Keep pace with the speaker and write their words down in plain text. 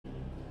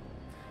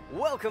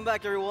Welcome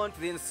back, everyone,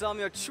 to the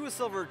Insomnia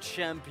Truesilver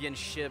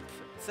Championship,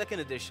 2nd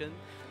edition.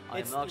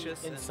 I'm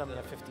Noxious.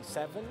 Insomnia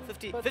 57.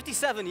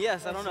 57,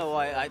 yes. I don't know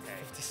why I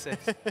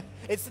 56.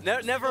 It's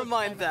never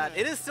mind that.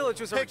 It is still a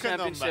Truesilver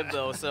Championship,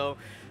 though. So,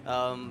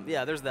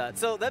 yeah, there's that.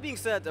 So that being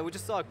said, we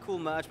just saw a cool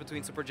match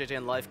between SuperJJ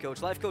and Life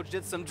Coach. Life Coach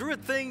did some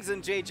druid things,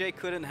 and JJ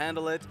couldn't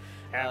handle it.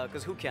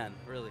 Because who can,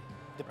 really?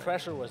 The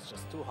pressure was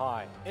just too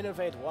high.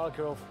 Innovate, wild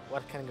growth,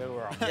 what can go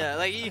wrong? Yeah,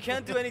 like you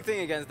can't do anything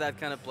against that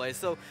kind of play.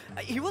 So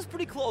he was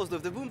pretty close though.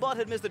 If the Boombot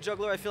had missed the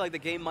juggler, I feel like the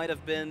game might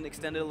have been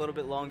extended a little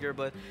bit longer,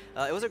 but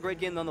it was a great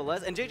game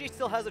nonetheless. And JJ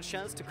still has a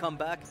chance to come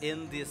back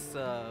in this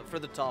for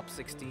the top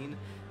 16,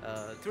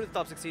 through the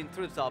top 16,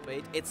 through the top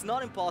 8. It's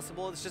not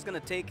impossible. It's just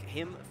gonna take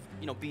him,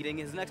 beating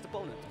his next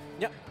opponent.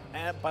 Yeah,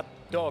 but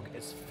Dog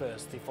is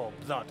thirsty for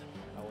blood,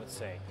 I would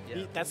say.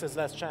 Yeah. That's his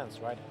last chance,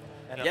 right?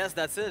 Yes,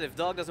 that's it. If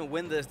Dog doesn't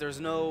win this,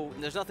 there's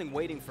nothing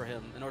waiting for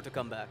him in order to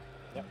come back.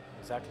 Yep,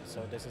 exactly.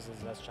 So this is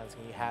his last chance.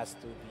 He has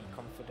to be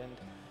confident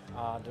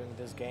during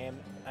this game.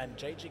 And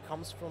JJ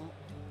comes from,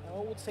 I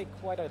would say,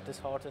 quite a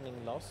disheartening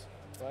loss,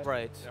 right?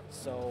 Right. Yep.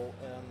 So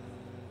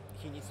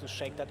he needs to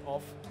shake that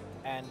off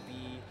and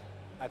be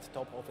at the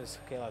top of his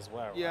skill as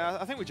well. Yeah,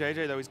 right? I think with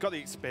JJ though, he's got the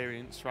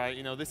experience, right?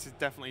 This is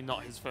definitely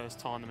not his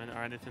first tournament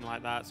or anything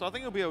like that. So I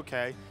think he'll be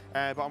okay.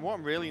 But what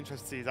I'm really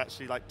interested to see is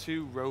actually like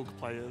 2 rogue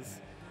players.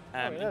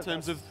 In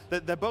terms of,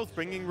 they're both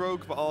bringing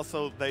Rogue, but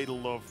also they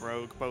love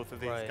Rogue, both of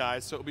these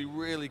guys. So it'll be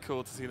really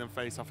cool to see them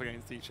face off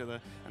against each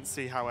other and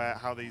see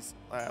how these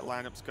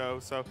lineups go.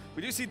 So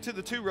we do see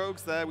the 2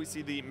 Rogues there. We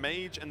see the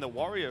Mage and the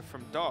Warrior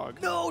from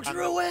Dog. No,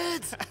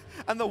 Druids!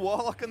 And the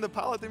Warlock and the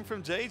Paladin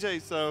from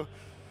JJ. So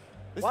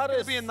this is going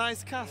to be a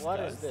nice cast, What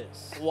guys. is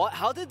this? What?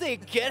 How did they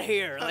get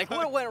here? Like,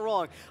 what went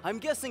wrong? I'm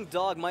guessing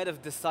Dog might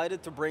have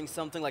decided to bring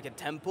something like a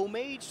Tempo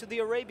Mage to the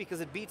array because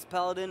it beats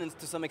Paladin and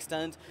to some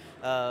extent.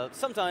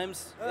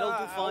 Sometimes it'll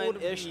do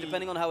fine-ish,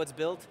 depending on how it's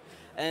built.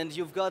 And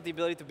you've got the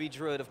ability to beat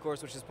Druid, of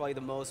course, which is probably the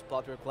most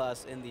popular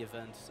class in the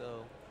event.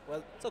 So,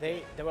 well, it's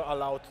okay. They were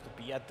allowed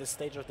to be at this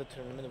stage of the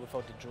tournament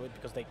without the Druid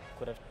because they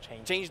could have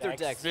changed their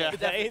decks. Yeah.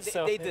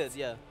 They did,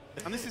 yeah.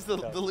 And this is the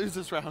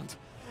losers round.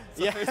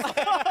 So yeah,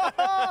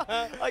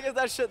 I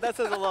guess that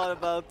says a lot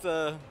about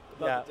the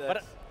decks.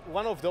 But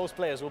one of those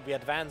players will be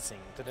advancing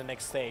to the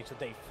next stage, to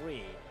day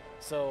 3.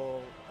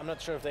 So I'm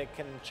not sure if they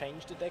can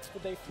change the decks for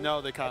day 3.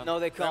 No, they can't. No,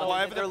 they can't.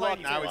 Whatever they're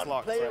locked now is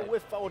locked. Player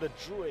without a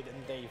Druid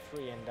in day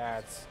 3, and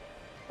that's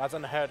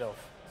unheard of.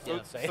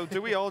 So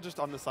do we all just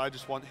on the side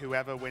just want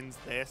whoever wins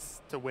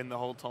this to win the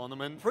whole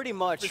tournament? Pretty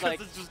much. Because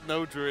there's just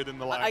no Druid in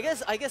the line.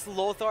 I guess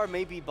Lothar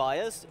may be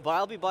biased, but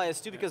I'll be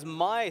biased too because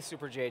my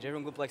SuperJJ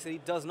from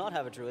Complexity does not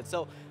have a Druid.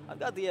 So I've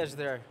got the edge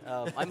there.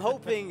 I'm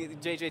hoping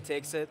JJ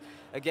takes it.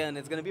 Again,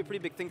 it's going to be a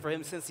pretty big thing for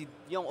him since he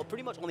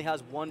pretty much only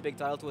has one big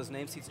title to his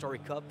name, Seed Story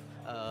Cup.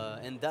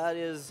 And that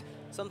is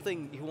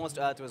something he wants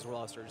to add to his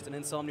roster. Just an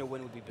Insomnia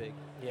win would be big.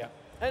 Yeah.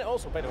 And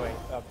also, by the way,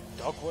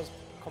 Doc was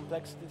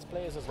Complexity's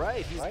players as well.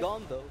 Right, he's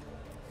gone though.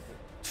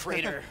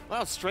 Traitor.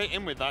 Well, straight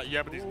in with that,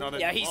 yeah, but he's not.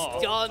 Yeah, he's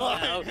done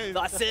now.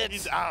 That's it.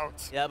 He's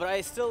out. Yeah, but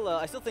I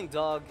still think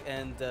Dog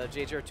and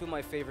JJ are 2 of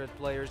my favorite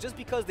players, just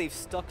because they've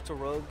stuck to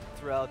Rogue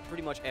throughout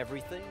pretty much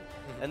everything,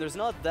 and there's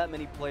not that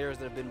many players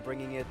that have been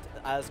bringing it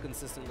as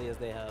consistently as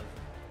they have.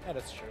 Yeah,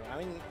 that's true. I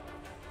mean,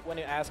 when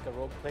you ask a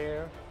Rogue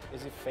player,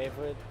 is he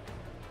favorite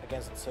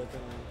against a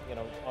certain,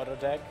 other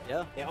deck?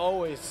 Yeah. They're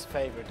always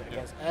favored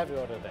against every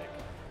other deck.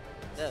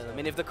 Yeah, I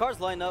mean, if the cards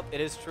line up, it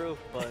is true,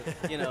 but,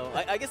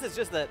 I guess it's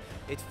just that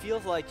it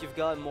feels like you've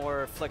got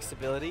more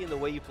flexibility in the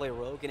way you play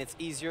Rogue, and it's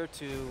easier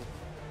to,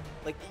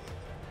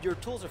 your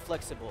tools are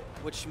flexible,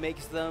 which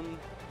makes them,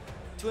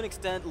 to an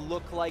extent,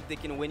 look like they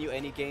can win you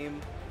any game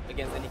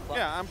against any class.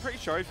 Yeah, I'm pretty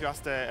sure if you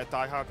asked a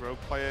diehard Rogue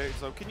player,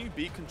 so can you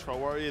beat Control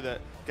Warrior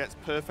that gets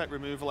perfect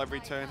removal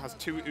every turn, has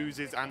 2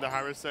 Oozes and a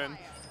Harrison,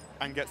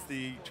 and gets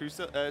the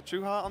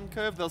True Heart on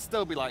curve, they'll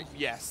still be like,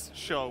 yes,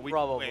 sure, we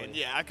can win.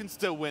 Yeah, I can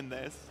still win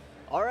this.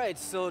 All right,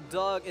 so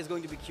Dog is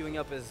going to be queuing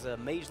up his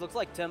Mage. Looks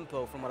like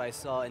Tempo from what I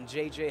saw, and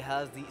JJ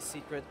has the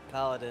Secret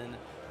Paladin.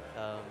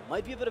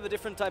 Might be a bit of a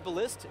different type of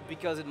list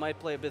because it might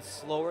play a bit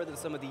slower than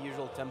some of the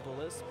usual Tempo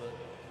lists, but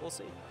we'll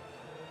see.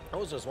 I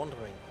was just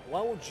wondering,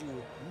 why would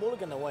you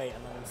mulligan away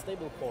an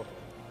unstable portal?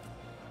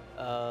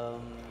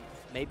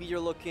 Maybe you're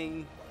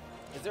looking...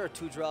 Is there a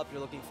 2-drop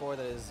you're looking for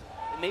that is...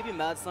 Maybe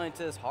Mad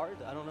Scientist hard?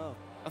 I don't know.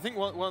 I think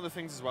one of the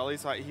things as well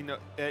is like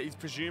he's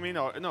presuming,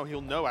 or no, he'll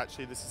know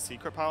actually this is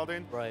Secret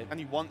Paladin, right? And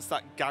he wants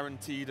that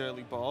guaranteed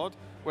early board.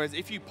 Whereas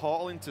if you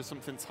portal into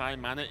something's high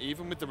mana,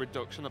 even with the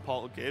reduction the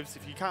portal gives,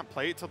 if you can't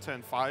play it till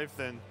turn 5,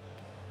 then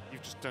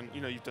you've just done,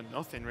 you've done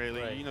nothing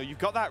really. Right. You've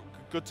got that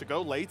good to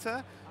go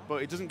later,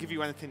 but it doesn't give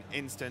you anything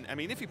instant. I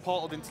mean, if you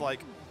portaled into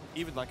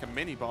even like a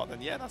mini bot, then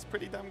yeah, that's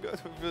pretty damn good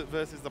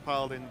versus the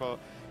Paladin. But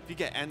if you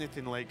get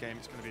anything late game,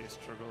 it's going to be a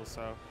struggle.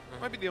 So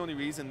that might be the only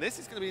reason. This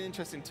is going to be an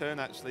interesting turn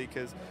actually,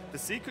 because the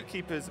Secret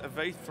Keeper's a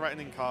very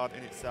threatening card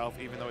in itself,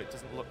 even though it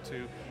doesn't look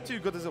too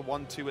good as a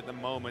 1/2 at the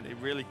moment. It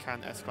really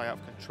can escalate out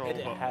of control.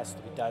 It has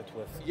to be dealt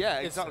with. Yeah,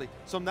 exactly.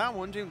 So I'm now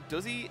wondering,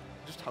 does he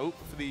just hope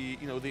for the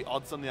the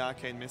odds on the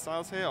arcane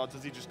missiles here, or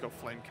does he just go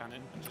flame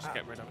cannon and just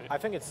get rid of it? I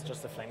think it's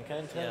just a flame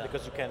cannon turn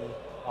because you can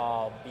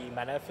be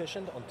mana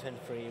efficient on turn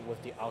 3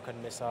 with the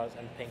arcane missiles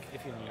and pink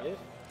if you need it,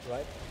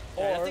 right?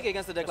 Yeah, I think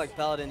against a deck like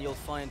Paladin, you'll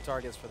find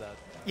targets for that.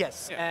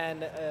 Yes,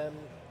 and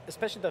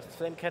especially the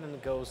flame cannon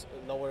goes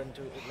lower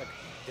into like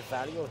the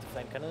value of the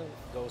flame cannon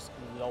goes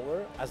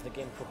lower as the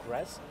game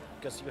progresses.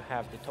 Because you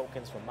have the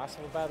tokens from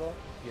Master Battle,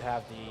 you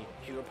have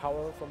the hero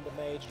power from the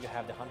mage, you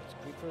have the 100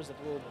 creepers that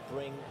will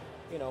bring,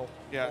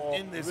 more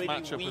in this really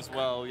matchup as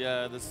well.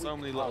 Yeah, there's so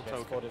many little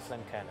tokens for the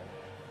flame cannon.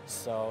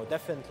 So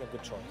definitely a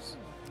good choice.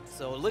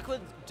 So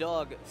Liquid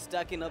Dog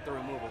stacking up the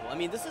removal. I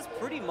mean, this is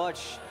pretty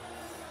much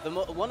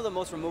one of the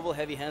most removal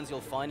heavy hands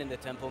you'll find in the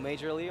tempo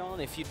mage early on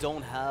if you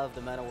don't have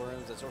the mana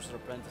worms and sorcerer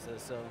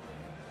apprentices. So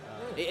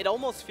it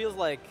almost feels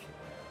like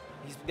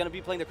he's going to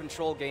be playing the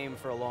control game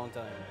for a long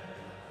time.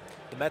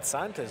 The Mad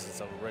Scientist is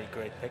a really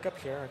great pickup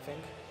here, I think.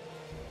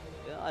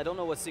 Yeah, I don't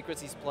know what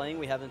secrets he's playing.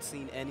 We haven't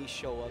seen any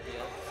show up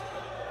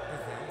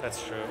yet.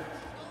 That's true.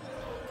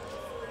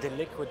 The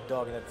Liquid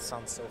Dog, that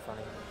sounds so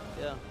funny.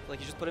 Yeah, like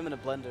you just put him in a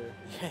blender.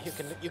 Yeah,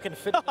 you can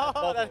fit him in a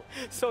bottle.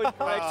 So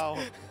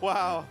incorrect.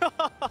 Wow.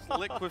 Just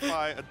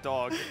liquefy a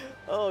dog.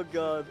 Oh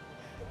god.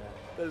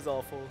 That is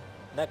awful.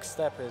 Next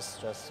step is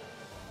just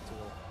to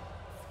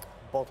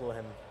bottle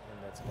him,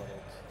 and that's about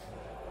it.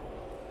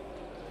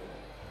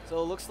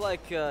 So it looks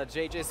like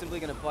JJ is simply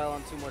going to pile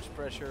on too much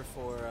pressure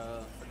for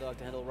Dog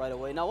to handle right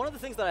away. Now, one of the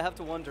things that I have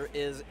to wonder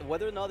is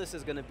whether or not this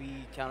is going to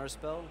be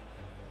counterspell.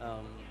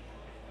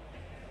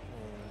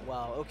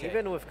 Wow, okay.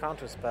 Even with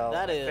counterspell,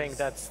 I think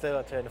that's still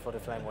a turn for the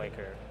Flame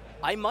Waker.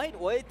 I might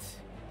wait,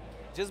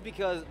 just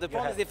because the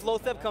problem is if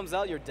Lothep comes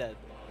out, you're dead.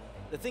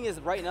 The thing is,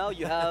 right now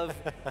you have,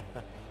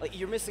 like,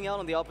 you're missing out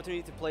on the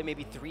opportunity to play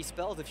maybe 3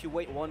 spells if you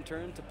wait 1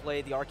 turn to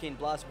play the Arcane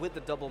Blast with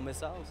the double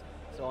missiles.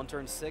 So on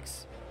turn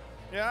 6.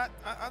 Yeah,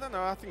 I don't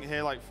know. I think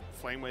here, like,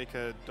 Flame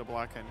Waker, double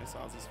Arcane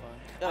Missiles is fine.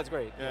 Yeah, that's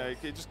great. Yeah,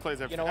 it just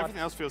clears everything.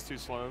 Everything else feels too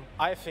slow.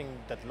 I think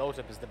that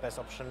Lothep is the best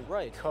option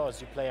because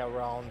you play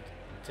around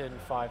turn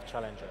 5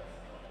 Challenger.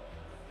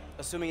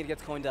 Assuming it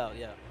gets coined out,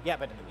 yeah. Yeah,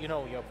 but you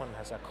know your opponent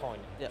has a coin.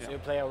 Yeah. So you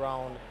play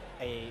around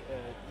an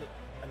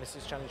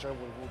Assist Challenger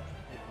would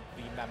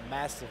be a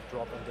massive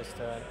drop on this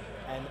turn.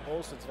 And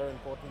also it's very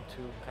important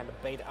to kind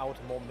of bait out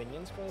more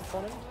minions from your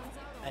opponent.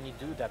 And you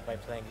do that by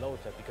playing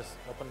Lothep because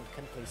the opponent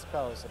can play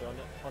spells, so the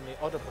only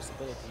other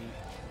possibility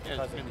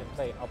because they can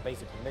play are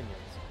basically minions.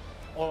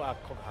 Or a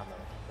Cockhammer,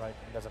 right?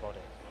 That's about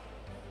it.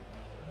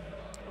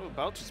 Oh,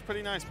 Belch is a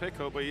pretty nice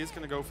pickup, but he is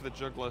going to go for the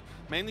Juggler.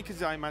 Mainly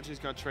because I imagine he's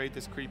going to trade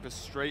this Creeper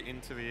straight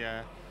into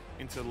the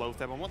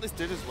Lothep. And what this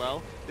did as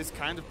well, this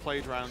kind of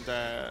played around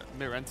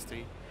Mirror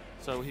Entity.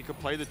 So he could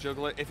play the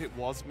Juggler. If it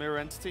was Mirror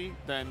Entity,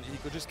 then he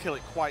could just kill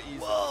it quite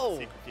easily.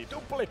 Whoa!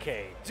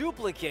 Duplicate!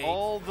 Duplicate!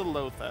 All the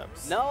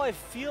Lotheps. Now I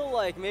feel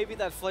like maybe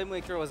that Flame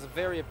Waker was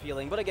very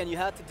appealing, but again, you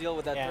had to deal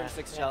with that turn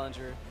 6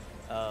 Challenger.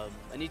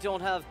 And you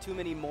don't have too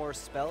many more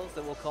spells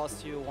that will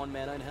cost you 1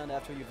 mana in hand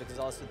after you've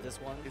exhausted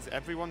this one. Is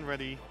everyone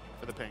ready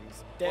for the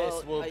pings?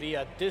 This will be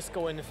a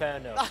Disco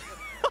Inferno.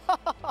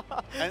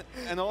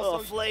 and also,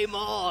 flame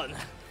on!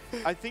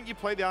 I think you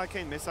play the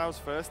Arcane Missiles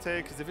first here,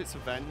 because if it's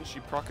Avenge,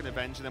 you proc an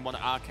Avenge and then want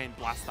to Arcane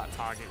Blast that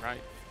target,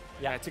 right?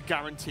 Yeah, to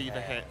guarantee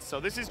the hit. So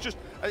this is just,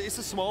 it's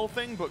a small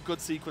thing, but good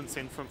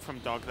sequencing from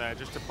Dog there,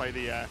 just to play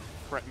the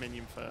correct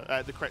minion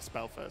for the correct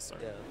spell first.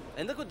 Sorry. Yeah,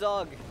 and Liquid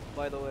Dog,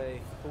 by the way.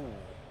 Ooh.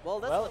 Well,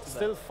 that's not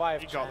still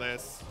 5. You got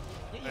this.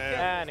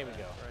 And here we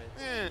go.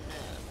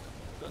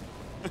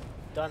 Right.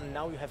 Done.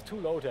 Now you have 2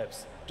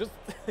 Lotheps. Just,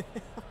 oh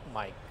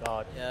my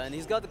god. Yeah, and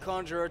he's got the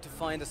Conjurer to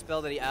find a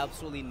spell that he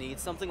absolutely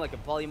needs. Something like a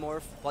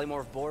Polymorph,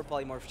 Polymorph Boar,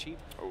 Polymorph Sheep,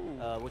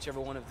 whichever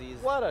one of these.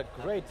 What a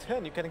great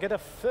turn. You can get a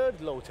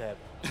 3rd Lothep.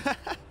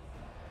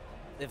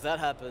 If that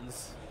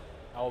happens.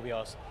 That will be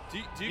awesome.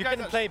 Do you guys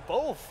can play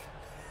both.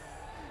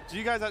 Do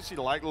you guys actually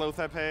like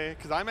Lothep here?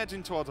 Because I'm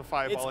edging towards a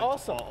Fireball.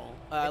 It's awesome.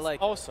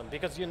 It's awesome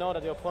because you know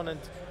that the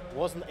opponent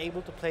wasn't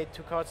able to play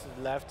 2 cards to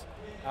the left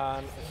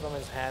from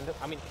his hand.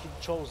 I mean, he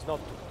chose not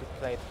to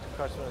play 2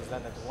 cards from his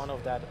hand, and one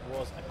of that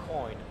was a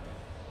coin.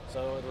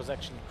 So it was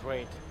actually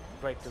great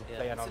to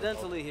play another.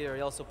 Incidentally, here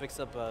he also picks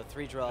up a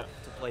 3-drop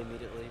to play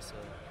immediately. So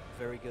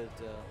very good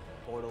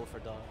portal for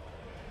Dog.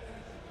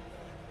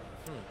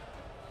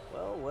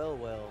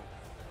 Well.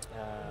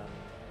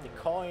 The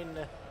coin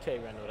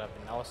Tyrion would have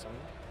been awesome.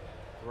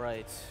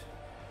 Right.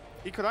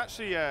 He could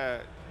actually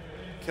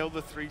kill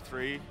the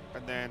 3/3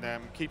 and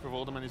then keep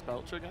Revoldum in his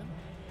Belcher again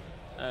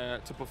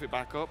to buff it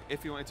back up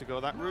if he wanted to go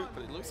that route.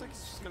 But it looks like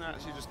he's just going to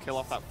actually just kill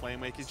off that Flame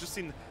Wake. He's just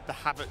seen the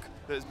havoc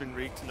that has been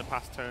wreaked in the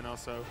past turn or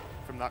so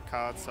from that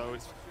card. So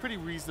it's pretty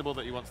reasonable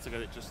that he wants to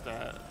get it just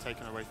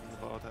taken away from the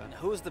board here. And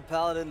who's the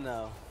Paladin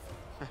now?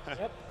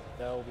 Yep.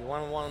 There will be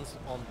 1/1s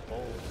on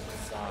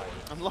both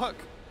sides. And look,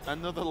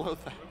 another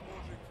Lothep.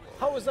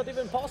 How is that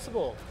even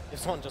possible? If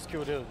someone just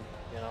killed him,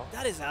 you know?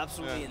 That is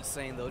absolutely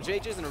insane, though.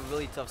 JJ's in a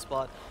really tough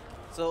spot.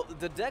 So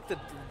the deck that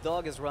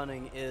Dog is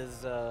running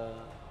is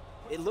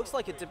it looks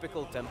like a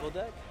typical tempo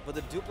deck, but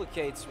the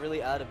duplicates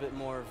really add a bit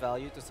more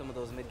value to some of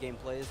those mid-game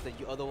plays that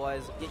you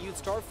otherwise, you'd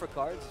starve for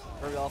cards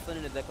very often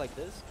in a deck like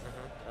this.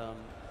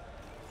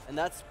 And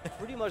that's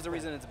pretty much the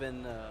reason it's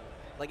been,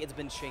 it's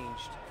been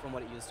changed from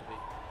what it used to be.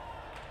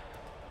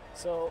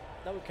 So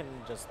now we can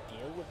just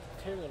deal with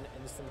Tyrion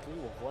instantly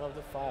with one of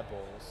the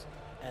fireballs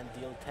and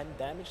deal 10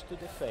 damage to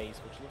the face,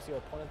 which leaves your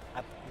opponent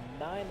at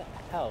 9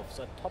 health,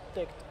 so a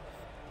top-decked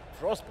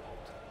Frostbolt.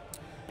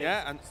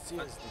 Yeah,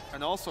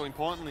 and also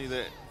importantly,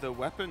 the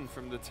weapon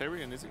from the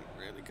Tyrion isn't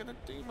really going to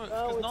do much.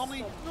 Because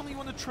normally you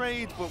want to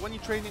trade, but when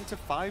you're trading to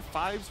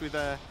 5/5s with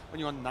when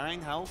you're on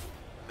 9 health,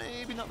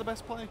 maybe not the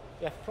best play.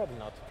 Yeah, probably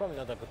not. Probably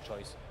not a good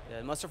choice.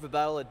 Yeah, Master of the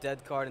Battle, a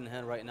dead card in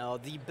hand right now.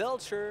 The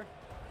Belcher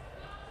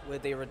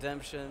with a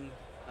redemption,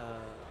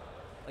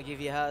 like if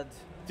you had...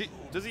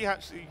 Does he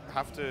actually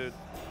have to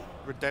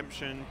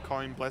redemption,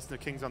 coin, bless the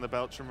Kings on the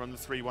Belcher and run the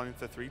 3-1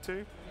 into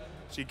 3-2?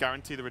 So you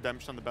guarantee the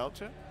redemption on the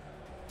Belcher?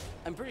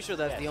 I'm pretty sure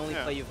that's the only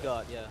play you've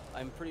got, yeah.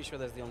 I'm pretty sure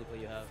that's the only play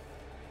you have.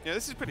 Yeah,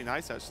 this is pretty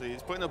nice, actually.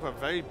 It's putting up a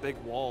very big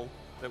wall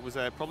that was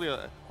probably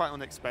quite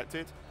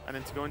unexpected, and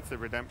then to go into the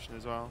redemption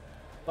as well.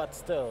 But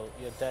still,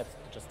 you're dead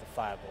to just a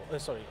fireball.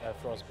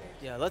 Frostbolt.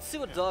 Yeah, let's see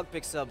what Dog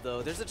picks up,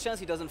 though. There's a chance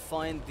he doesn't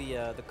find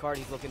the card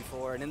he's looking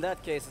for, and in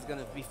that case, he's going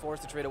to be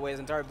forced to trade away his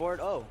entire board.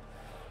 Oh,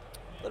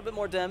 a little bit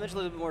more damage, a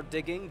little bit more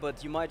digging,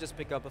 but you might just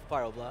pick up a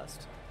Pyroblast.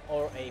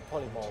 Or a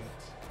Polymorph.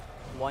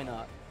 Why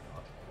not?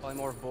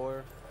 Polymorph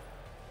Boar.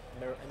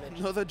 Mirror Image.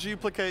 Another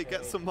duplicate,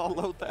 get some more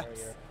low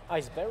decks.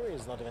 Ice Barrier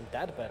is not even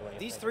that bad when you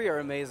These three are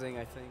amazing,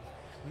 I think.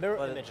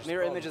 Mirror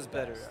Image is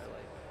better. I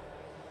like.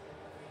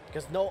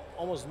 Because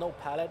almost no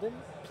Paladin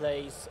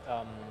plays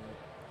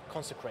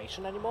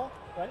Consecration anymore,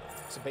 right?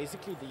 So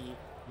basically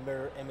the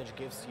Mirror Image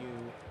gives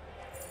you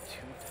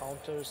 2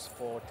 counters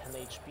for 10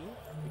 HP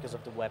because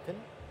of the weapon.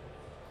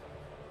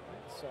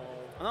 So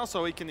and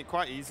also he can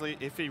quite easily,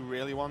 if he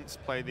really wants,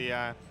 play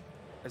the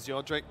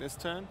Azure Drake this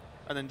turn,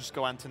 and then just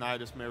go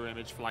Antonidas Mirror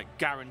Image for like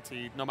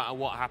guaranteed, no matter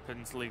what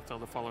happens, lethal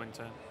the following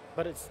turn.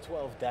 But it's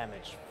 12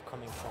 damage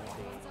coming from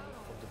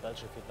the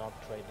Belcher if you're not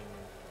trading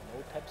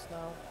no taps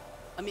now.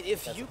 I mean,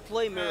 if you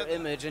play Mirror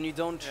Image and you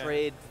don't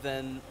trade,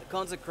 then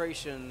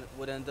Consecration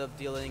would end up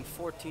dealing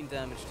 14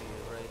 damage to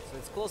you, right? So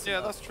it's close enough.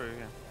 Yeah, that's true,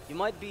 yeah. You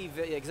might be,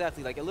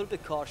 exactly, like a little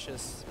bit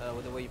cautious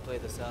with the way you play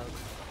this out.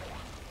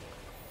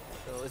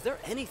 So is there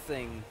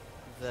anything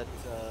that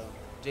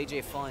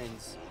JJ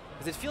finds?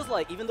 Because it feels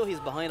like, even though he's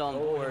behind on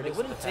board, it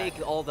wouldn't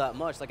take all that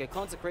much. Like a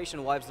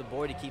Consecration wipes the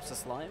board, he keeps the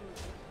slime.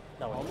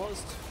 No,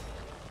 almost.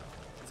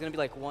 It's going to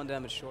be like 1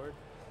 damage short.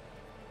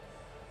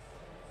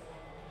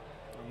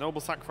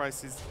 Noble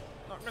Sacrifice is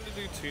not going to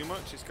do too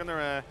much. It's going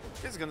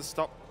to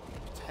stop,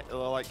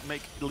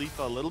 make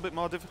lethal a little bit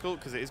more difficult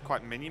because it is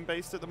quite minion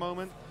based at the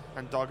moment.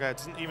 And Dog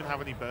doesn't even have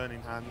any burn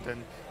in hand,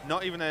 and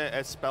not even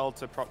a spell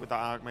to prop with that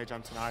Archmage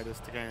Antonidas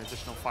to gain an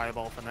additional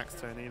fireball for next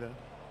turn either.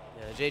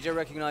 Yeah, JJ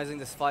recognizing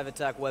this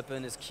 5-attack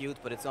weapon is cute,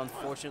 but it's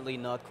unfortunately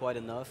not quite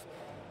enough.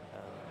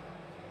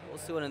 We'll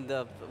see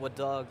what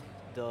Dog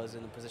does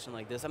in a position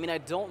like this. I mean, I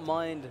don't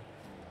mind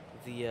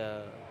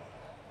the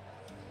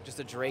just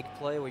a Drake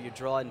play where you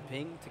draw and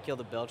ping to kill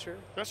the Belcher.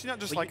 Actually, not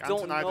just but like you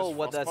don't Antonidas know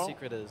what that Frostbolt.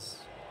 secret is.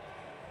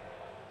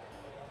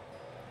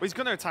 Well, he's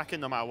going to attack in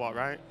no matter what,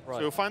 right? So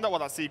you'll find out what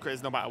that secret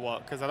is no matter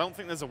what, because I don't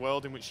think there's a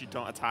world in which you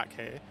don't attack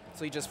here.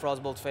 So you just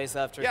Frostbolt face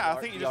after? Yeah,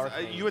 I think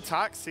you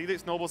attack, see that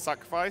it's Noble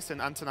Sacrifice,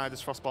 and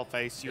Antonidas Frostbolt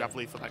face, you have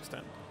lethal next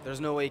turn. There's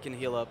no way you can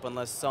heal up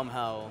unless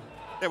somehow...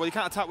 Yeah, well, you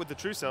can't attack with the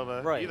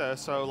Truesilver either,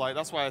 so like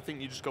that's why I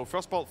think you just go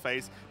Frostbolt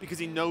face, because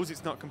he knows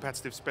it's not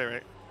competitive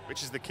spirit,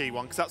 which is the key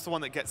one, because that's the one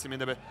that gets him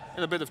in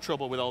a bit of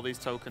trouble with all these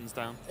tokens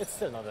down. It's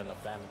still not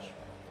enough damage.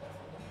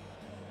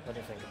 What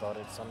do you think about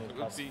it? Something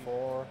 +4. If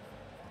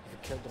you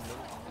kill the minion.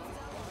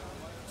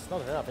 It's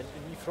not enough. And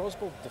you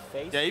Frostbolt the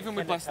face. Yeah, even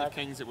with Blessed of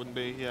Kings, it wouldn't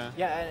be. Yeah.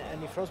 Yeah,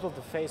 and you Frostbolt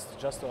the face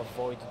just to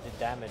avoid the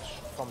damage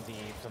from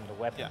the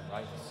weapon,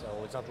 right? So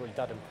it's not really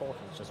that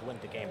important. Just win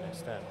the game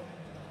instead.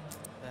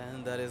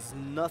 And that is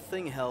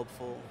nothing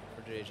helpful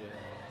for JJ.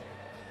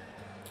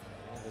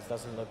 Well, this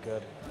doesn't look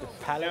good. The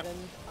Paladin. Yep.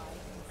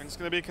 And it's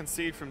going to be a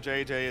concede from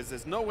JJ, as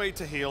there's no way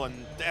to heal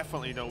and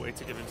definitely no way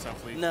to give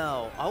himself lead.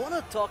 Now, I want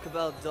to talk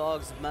about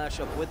Dog's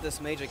matchup with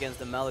this mage against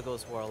the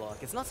Malygos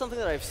Warlock. It's not something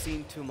that I've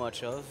seen too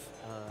much of,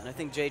 and I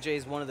think JJ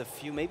is one of the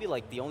few, maybe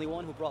like the only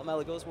one who brought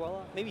Malygos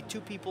Warlock. Maybe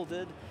 2 people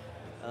did.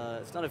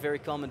 It's not a very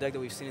common deck that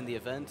we've seen in the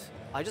event.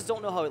 I just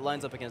don't know how it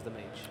lines up against the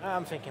mage.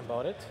 I'm thinking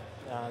about it.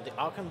 The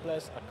Archon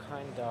Bless are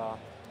kind of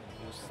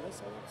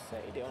useless, I would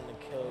say. They only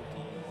kill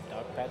the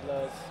Dark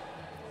Peddlers.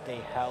 They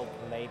help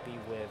maybe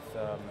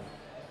with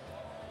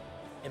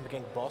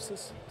immigrant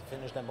bosses to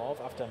finish them off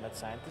after a Mad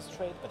Scientist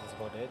trade, but that's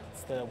about it.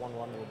 It's still a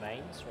 1-1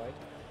 remains,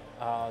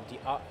 right?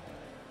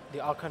 The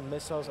Archon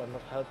missiles are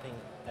not helping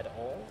at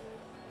all.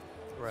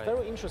 Right. It's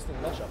very interesting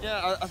matchup.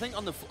 Yeah, I think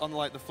on the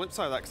flip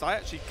side of that, because I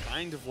actually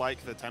kind of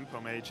like the Tempo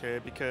Mage here,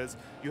 because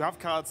you have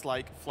cards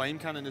like Flame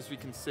Cannon, as we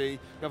can see. You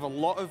have a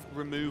lot of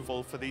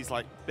removal for these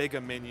like bigger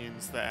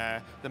minions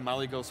that the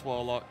Malygos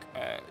Warlock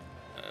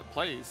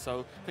plays.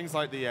 So things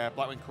like the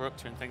Blackwing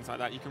Corruptor and things like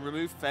that, you can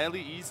remove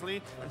fairly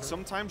easily, and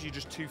sometimes you're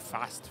just too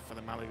fast for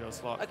the Maligo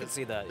slot. I can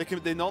see that.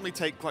 They normally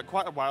take like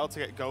quite a while to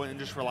get going and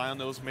just rely on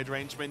those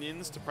mid-range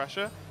minions to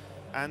pressure.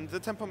 And the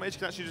Tempo Mage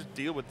can actually just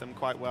deal with them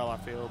quite well, I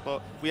feel.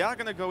 But we are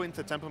going to go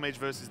into Tempo Mage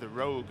versus the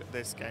Rogue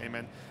this game.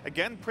 And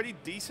again, pretty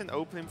decent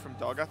opening from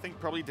Dog. I think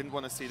probably didn't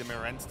want to see the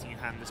Mirror Entity in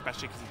hand,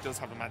 especially because he does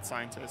have a Mad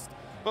Scientist.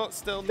 But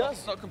still,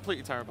 not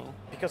completely terrible.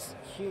 Because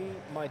he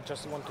might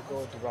just want to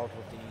go the route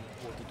with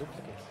the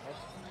duplicate, right?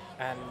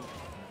 And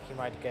he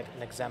might get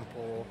an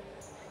example,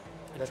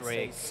 let's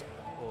Drake say,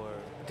 or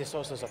the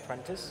Sorcerer's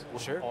Apprentice,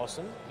 which Sure. is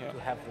awesome to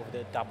have with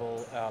the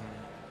double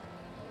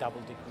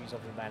degrees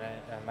of the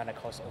mana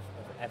cost of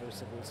every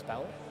single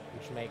spell,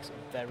 which makes a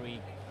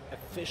very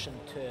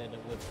efficient turn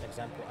with, for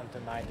example,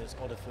 Antonidas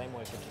or the Flame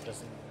Wave, which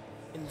does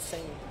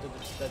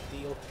that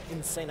deal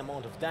insane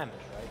amount of damage,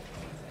 right?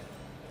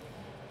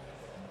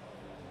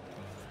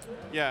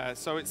 Yeah,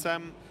 so it's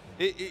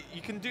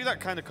you can do that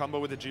kind of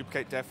combo with the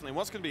duplicate, definitely.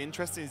 What's going to be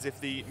interesting is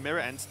if the Mirror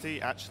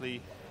Entity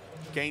actually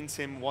gains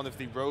him one of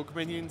the rogue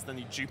minions, then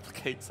he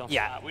duplicates off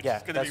that, which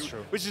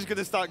is going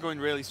to start going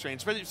really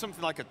strange, especially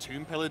something like a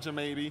Tomb Pillager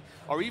maybe,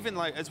 or even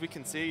like, as we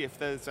can see, if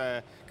there's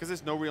because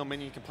there's no real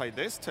minion you can play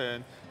this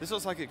turn, this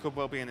looks like it could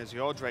well be an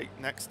Azure Drake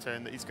next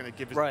turn that he's going to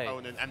give his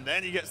opponent, and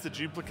then he gets to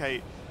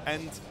duplicate.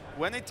 And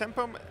when a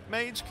Tempo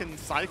Mage can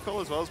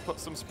cycle as well as put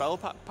some spell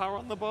power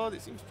on the board,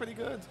 it seems pretty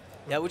good.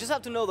 Yeah, we just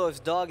have to know though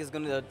if Dog is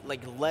going to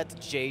like let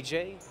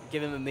JJ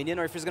give him a minion,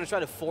 or if he's going to try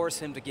to force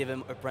him to give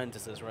him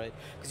apprentices, right?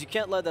 Because you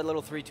can't let that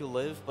little 3/2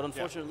 live. But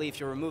unfortunately, if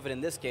you remove it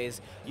in this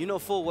case, you know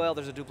full well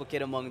there's a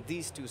duplicate among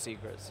these two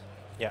secrets.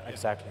 Yeah,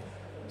 exactly.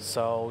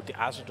 So the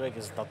Azure Drake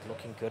is not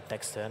looking good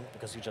next turn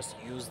because you just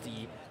use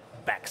the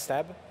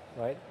backstab,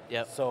 right?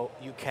 Yeah. So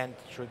you can't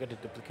trigger the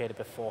duplicator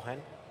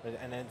beforehand,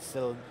 and it's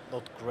still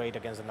not great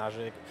against an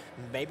Azure Drake.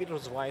 Maybe it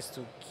was wise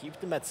to keep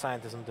the Mad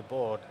Scientist on the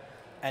board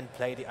and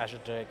play the Azure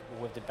Drake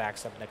with the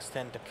backstab next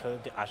turn to kill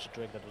the Azure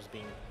Drake that was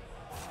being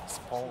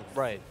spawned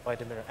by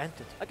the Mirror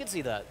Entity. I can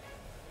see that.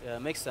 Yeah,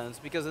 it makes sense,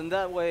 because in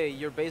that way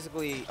you're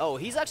basically... Oh,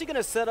 he's actually going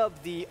to set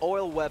up the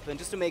oil weapon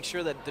just to make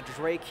sure that the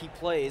Drake he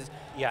plays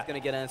is going to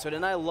get answered,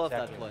 and I love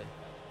that play.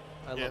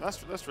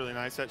 That's really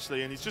nice,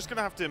 actually, and he's just going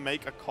to have to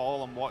make a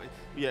call on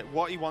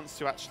what he wants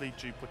to actually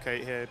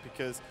duplicate here,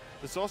 because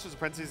the Sorcerer's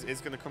Apprentice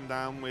is going to come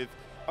down with...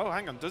 Oh,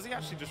 hang on. Does he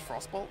actually just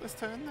Frostbolt this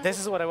turn now? This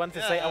is what I wanted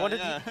to say.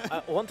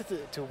 I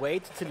wanted to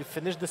wait till you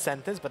finish the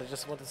sentence, but I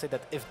just want to say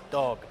that if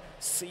Dog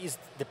sees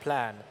the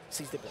plan,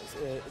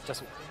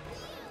 just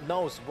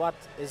knows what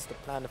is the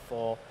plan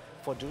for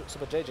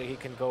SuperJJ, he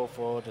can go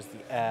for just the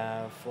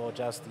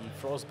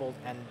Frostbolt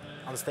and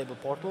Unstable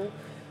Portal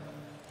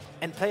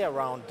and play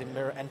around the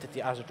Mirror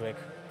Entity Azure Drake.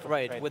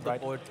 With the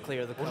board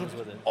clear that comes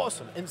with it.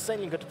 Awesome,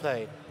 insanely good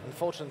play.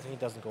 Unfortunately, he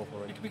doesn't go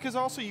for it. Because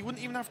also, you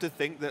wouldn't even have to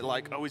think that,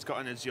 like, oh, he's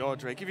got an Azure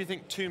Drake. If you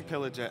think Tomb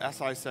Pillager,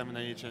 SI7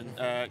 Agent,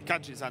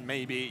 Gadgetzan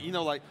maybe, you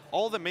know, like,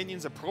 all the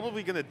minions are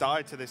probably going to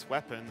die to this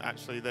weapon,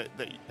 actually, that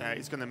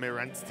he's going to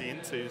Mirror Entity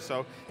into.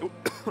 So,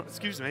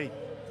 excuse me.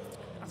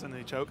 That's a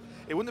new choke.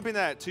 It wouldn't have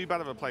been too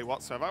bad of a play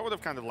whatsoever. I would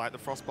have kind of liked the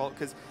Frostbolt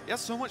because he has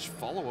so much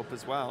follow-up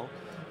as well.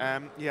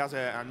 He has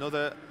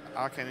another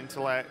Arcane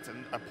Intellect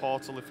and a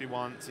Portal if he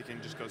wants. He can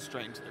just go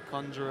straight into the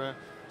Conjurer.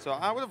 So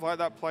I would have liked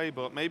that play,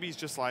 but maybe he's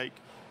just like,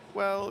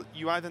 well,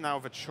 you either now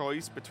have a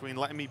choice between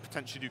letting me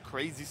potentially do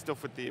crazy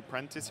stuff with the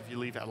Apprentice if you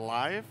leave it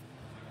alive,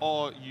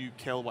 or you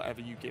kill whatever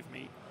you give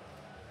me.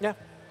 Yeah,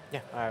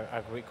 I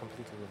agree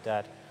completely with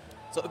that.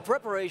 So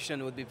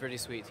preparation would be pretty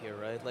sweet here,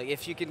 right? Like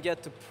if you can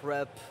get to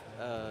prep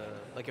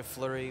like a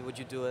Flurry, would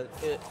you do it?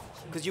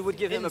 Because you would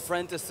give him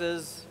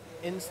apprentices.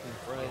 Instant,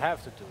 right? You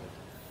have to do it.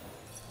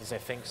 Yes, I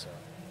think so.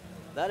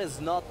 That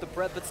is not the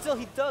prep, but still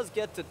he does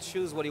get to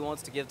choose what he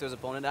wants to give to his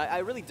opponent. I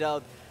really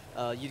doubt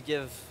you'd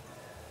give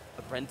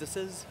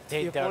apprentices.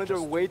 The opponents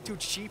are way too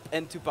cheap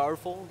and too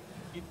powerful.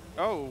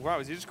 Oh, wow,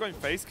 is he just going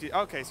face?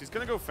 Okay, so he's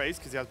going to go face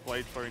because he has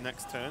Blade Flurry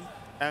next turn.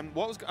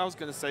 What I was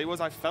going to say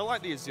was I felt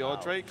like the Azure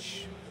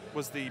Drake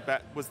was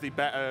the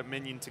better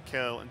minion to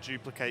kill and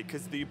duplicate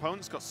because the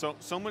opponent's got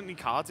so many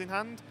cards in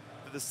hand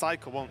that the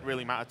cycle won't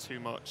really matter too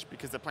much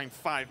because they're playing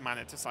 5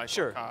 mana to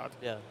cycle a card.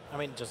 Yeah. I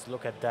mean, just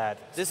look at that.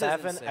 This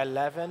 7,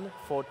 11,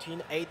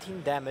 14,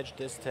 18 damage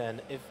this turn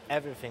if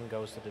everything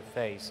goes to the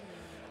face.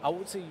 I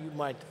would say you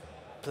might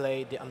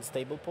play the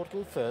Unstable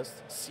Portal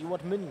first, see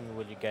what minion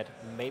will you get.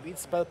 Maybe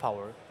it's Spell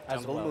Power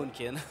as well.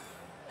 Moonkin.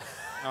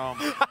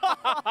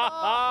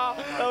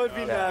 That would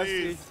be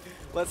nasty.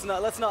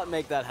 Let's not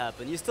make that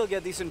happen. You still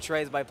get decent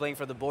trades by playing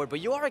for the board, but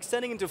you are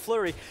extending into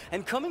Flurry.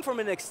 And coming from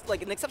an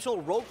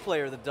exceptional rogue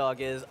player, the Dog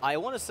is, I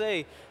want to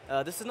say,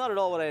 this is not at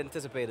all what I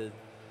anticipated.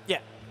 Yeah,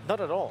 not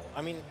at all.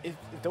 I mean, if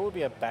there would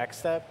be a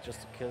backstab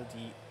just to kill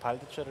the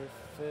Pillager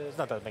first,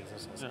 not that makes no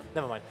sense. Yeah.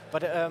 Never mind.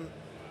 But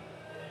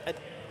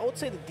I would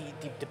say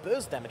that the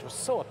burst damage was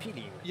so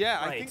appealing.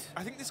 Yeah,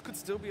 I think this could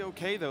still be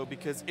okay though,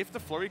 because if the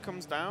Flurry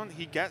comes down,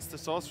 he gets the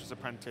Sorcerer's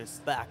Apprentice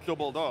back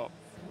doubled up.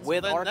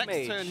 With then Archmage.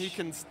 next turn he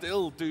can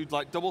still do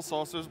like double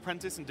Sorcerer's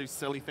Apprentice and do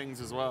silly things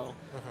as well.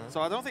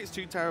 So I don't think it's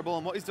too terrible.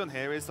 And what he's done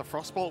here is the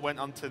Frostbolt went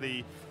onto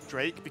the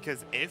Drake,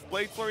 because if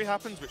Blade Flurry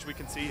happens, which we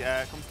can see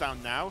comes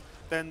down now,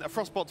 then a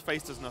Frostbolt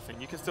face does nothing.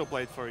 You can still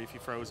Blade Flurry if you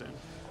froze him.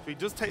 So he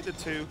does take the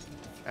 2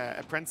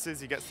 Apprentices.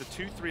 He gets the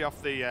 2/3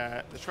 off the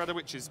Shredder,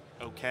 which is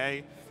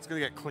okay. It's going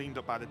to get cleaned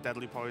up by the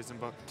Deadly Poison.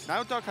 But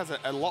now Dog has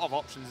a lot of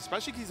options,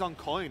 especially because he's on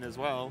coin as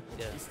well.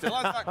 Yeah. He still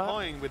has that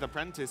coin with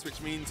Apprentice,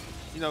 which means,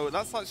 you know,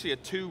 that's actually a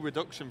 2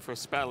 reduction for a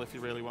spell if he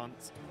really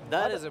wants.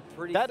 That is a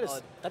pretty that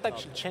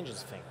actually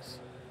changes things.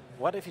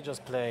 What if you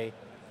just play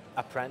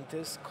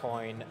Apprentice,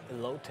 coin,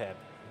 low tab,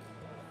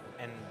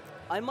 and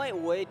I might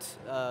wait.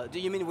 Do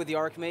you mean with the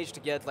Archmage to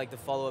get like the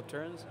follow-up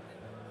turns?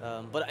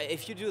 But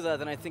if you do that,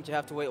 then I think you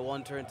have to wait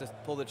 1 turn to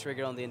pull the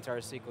trigger on the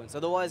entire sequence.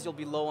 Otherwise, you'll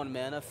be low on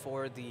mana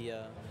for the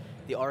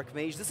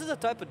Archmage. This is a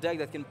type of deck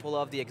that can pull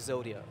off the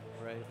Exodia,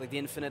 right? Like the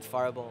infinite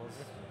fireballs.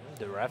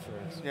 The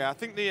reference. Yeah, I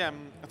think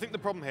the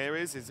problem here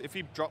is if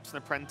he drops an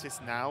Apprentice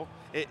now,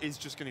 it is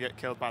just going to get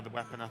killed by the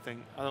weapon.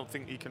 I don't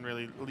think he can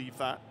really leave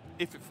that.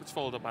 If it's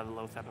followed up by the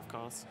Lotheb, of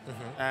course.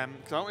 Because I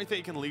don't really think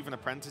he can leave an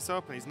Apprentice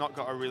up, and he's not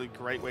got a really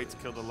great way to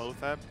kill the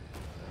Lotheb.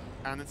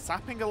 And it's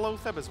sapping a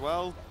Lotheb as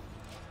well.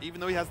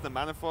 Even though he has the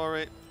mana for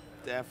it,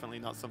 definitely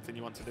not something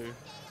you want to do.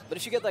 But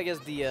if you get, I guess,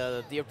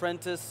 the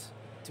Apprentice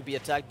to be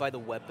attacked by the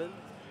weapon,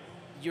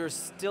 you're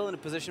still in a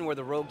position where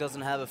the Rogue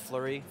doesn't have a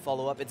flurry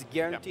follow-up. It's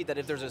guaranteed that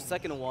if there's a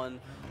second one,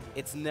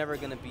 it's never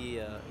gonna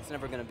be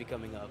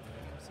coming up.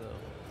 So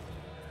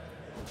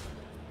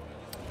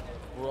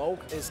Rogue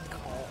is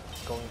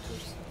going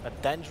to a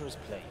dangerous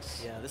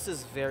place. yeah, this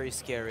is very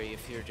scary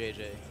if you're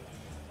JJ.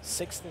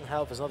 16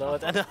 health is not a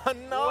lot. And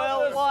no,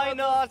 well, why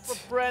not?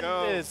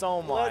 Apprentice,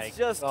 oh my Let's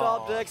just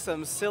top deck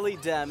some silly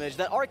damage.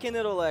 That Arcane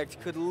Intellect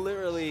could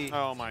literally...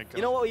 Oh my god.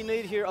 You know what we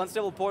need here?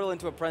 Unstable Portal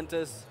into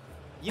Apprentice.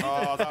 You need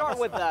to start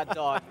with that,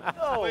 dog.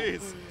 No.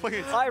 Please,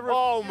 please.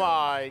 Oh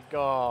my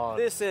god.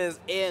 This is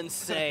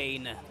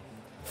insane.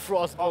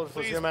 Frostbolt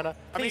for your mana.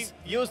 Please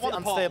use the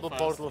unstable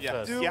portal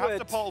first. You have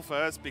to portal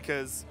first,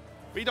 because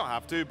we don't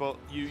have to, but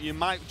you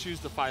might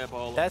choose the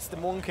fireball. That's the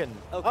Munkin.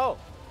 Okay. Oh.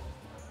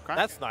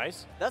 That's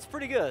nice. That's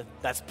pretty good.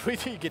 That's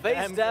pretty good.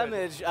 Base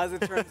damage, as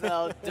it turns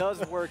out,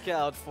 does work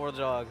out for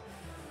Dog.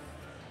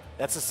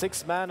 That's a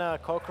 6 mana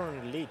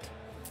Corcoran Elite.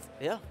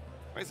 Yeah.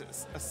 What is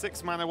it? A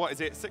 6 mana, what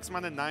is it? 6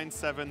 mana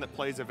 9/7 that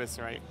plays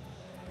Eviscerate.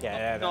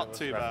 Yeah, not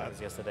too bad.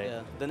 Yesterday.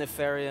 Yeah, the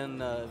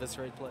Nefarian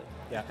Eviscerate play.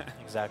 Yeah,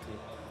 exactly.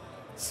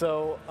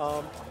 So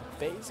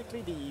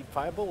basically, the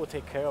Fireball will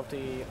take care of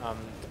the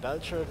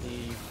Belcher.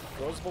 The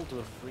Frostbolt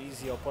will freeze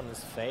the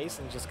opponent's face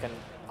and just can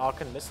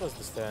Arcane Missiles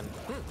this turn.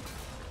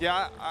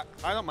 Yeah,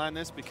 I don't mind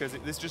this, because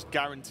this just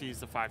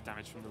guarantees the 5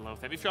 damage from the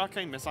Lotheb. If you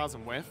Arcane Missiles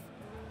and whiff,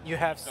 you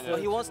have. Well,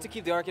 he wants to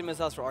keep the Arcane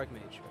Missiles for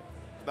Archmage.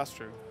 That's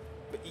true.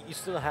 But you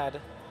still had.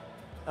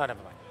 Oh,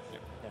 never mind. Yeah,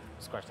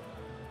 scratch that.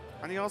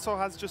 And he also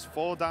has just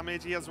 4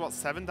 damage. He has what,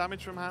 7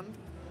 damage from hand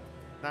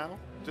now,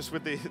 just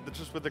with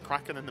the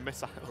Kraken and the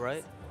missile.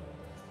 Right.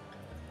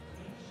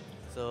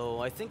 So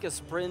I think a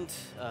sprint,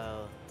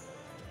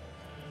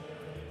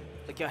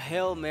 like a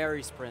Hail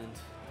Mary sprint.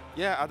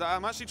 Yeah,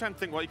 I'm actually trying to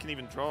think what he can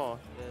even draw.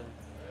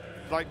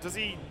 Yeah. Like, does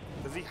he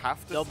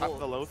have to sap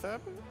the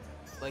Lotheb?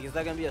 Like, is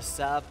that gonna be a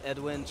Sap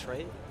Edwin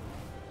trade?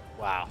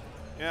 Wow.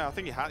 Yeah, I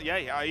think he has.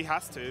 Yeah, he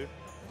has to.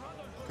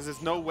 Because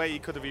there's no way he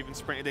could have even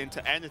sprinted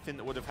into anything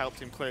that would have helped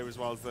him clear as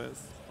well as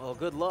this. Well,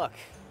 good luck.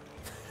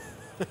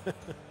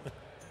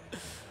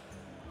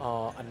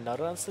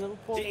 Another unstable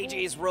portal?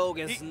 JJ's Rogue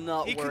is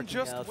not working out. He can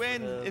just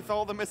win if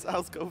all the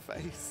missiles go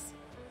face.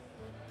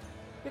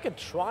 We can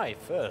try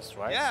first,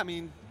 right? Yeah, I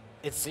mean,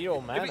 it's 0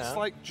 mana. If it's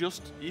like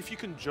if you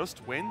can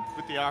just win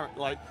with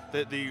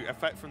the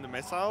effect from the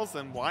missiles,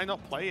 then why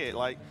not play it?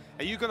 Like,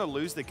 are you gonna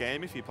lose the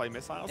game if you play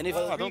missiles? And if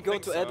you go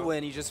to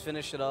Edwin, you just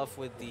finish it off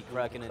with the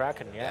Kraken.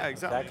 Kraken, yeah,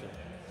 exactly.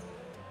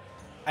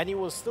 And you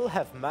will still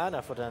have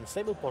mana for the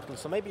unstable portal,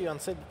 so maybe you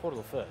unstable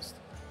portal first.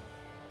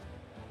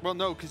 Well,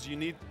 no, because you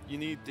need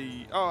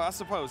the. Oh, I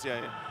suppose,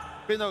 yeah.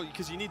 But no,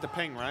 because you need the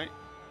ping, right?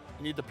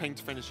 You need the ping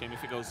to finish him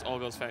if it all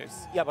goes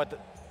face. Yeah, but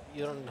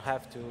you don't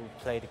have to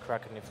play the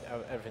Kraken if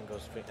everything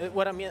goes free.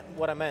 What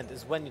I meant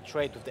is when you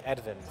trade with the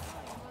Edwin.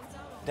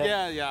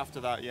 Yeah,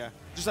 after that, yeah.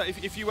 Just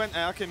like if you went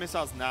Arcane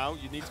Missiles now,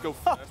 you need to go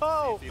first.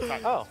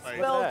 Spell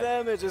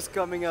damage is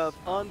coming up.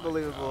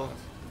 Unbelievable.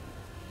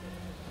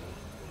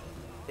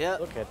 Yeah.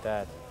 Look at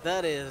that.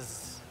 That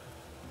has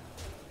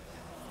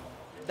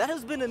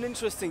been an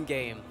interesting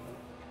game.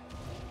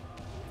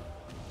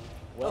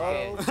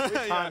 Well,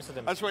 I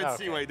just wanted to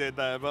see what he did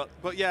there, but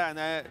yeah,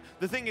 and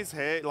the thing is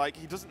here, like,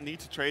 he doesn't need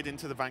to trade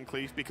into the Van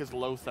Cleef because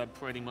Lotheb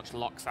pretty much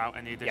locks out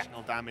any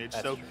additional damage.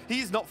 So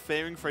he's not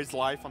fearing for his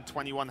life on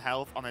 21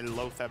 health on a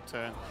Lotheb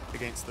turn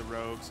against the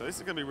Rogue. So this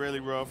is going to be really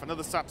rough.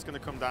 Another sap's going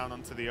to come down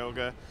onto the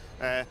Ogre.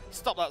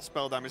 Stop that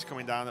spell damage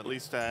coming down at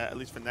least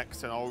for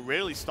next turn, or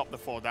really stop the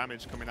 4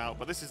 damage coming out.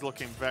 But this is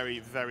looking very,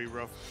 very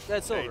rough.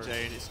 That's over.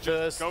 AJ, and it's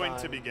just going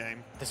to be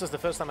game. This is the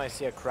first time I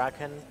see a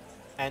Kraken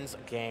ends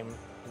a game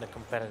in a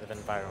competitive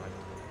environment.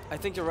 I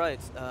think you're right.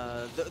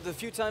 The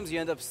few times you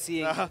end up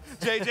seeing...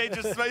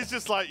 JJ is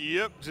just like,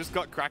 yep, just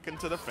got Kraken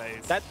to the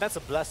face. That's a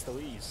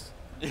Blastoise.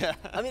 Yeah.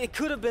 I mean, it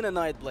could have been a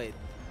Nightblade.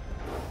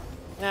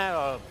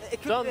 Yeah,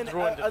 It could have been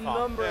a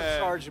number of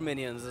charged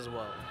minions as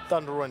well.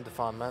 Don't ruin the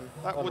fun, man.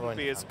 That wouldn't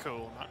be as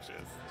cool, actually.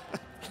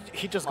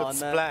 He just got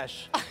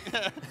splash.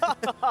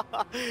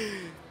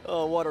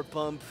 Oh, water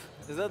pump.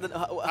 Is that the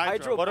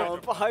hydro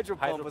pump? Hydro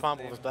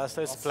pump was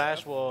Blastoise.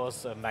 Splash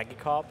was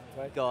Magikarp,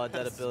 right? God,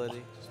 that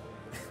ability.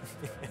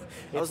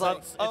 It's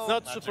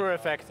not super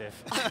effective.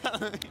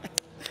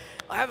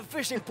 I have a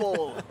fishing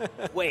pole.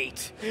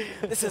 Wait,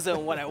 this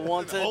isn't what I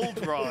wanted.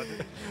 Old rod.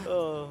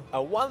 A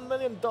 $1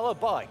 million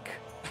bike.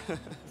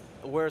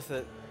 Worth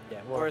it.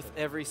 Yeah, worth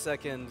every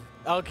second.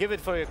 I'll give it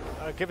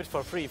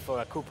for free for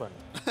a coupon.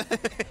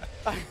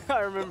 I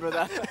remember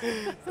that.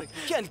 It's like,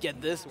 you can't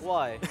get this.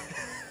 Why?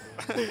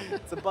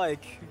 It's a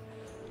bike.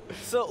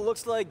 So it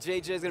looks like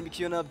JJ is going to be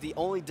queuing up the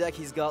only deck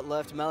he's got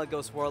left,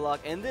 Malygos Warlock,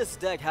 and this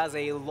deck has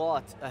a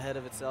lot ahead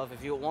of itself.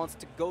 If he wants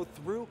to go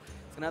through,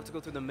 it's going to have to go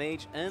through the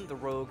Mage and the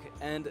Rogue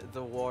and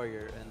the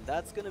Warrior, and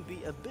that's going to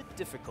be a bit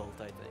difficult,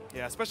 I think.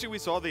 Yeah, especially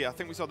I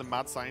think we saw the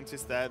Mad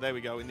Scientist there. There we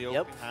go, in the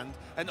open hand.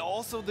 And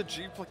also the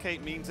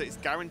Duplicate means that it's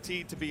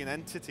guaranteed to be an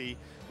entity,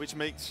 which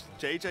makes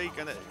JJ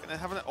gonna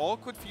have an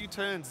awkward few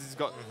turns. He's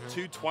got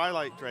 2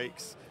 Twilight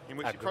Drakes, in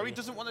which he probably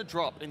doesn't want to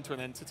drop into an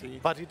entity.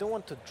 But you don't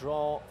want to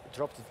drop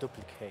the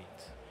Duplicate,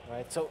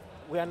 right? So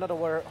we are not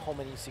aware how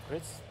many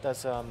secrets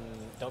does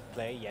Dog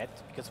play yet,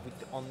 because we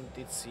only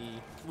did see...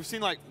 We've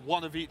seen like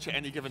 1 of each at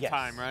any given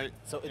time, right?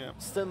 So it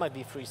still might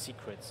be 3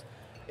 secrets.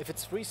 If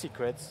it's 3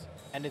 secrets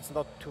and it's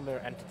not 2 mirror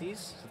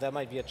entities, so there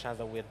might be a chance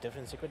that we have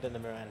different secret than the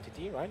mirror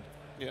entity, right?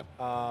 Yeah.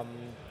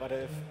 But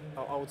if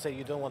I would say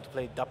you don't want to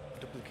play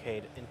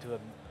Duplicate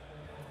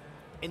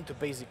into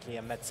basically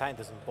a Mad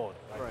Scientist on board,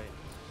 right? Right.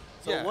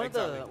 So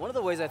one of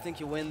the ways I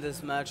think you win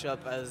this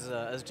matchup as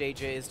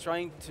JJ is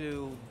trying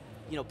to,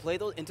 play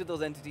into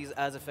those entities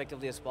as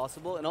effectively as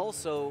possible, and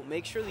also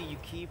make sure that you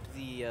keep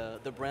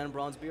the Brand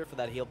Bronze Beer for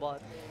that heal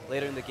bot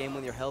later in the game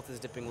when your health is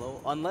dipping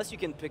low. Unless you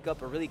can pick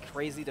up a really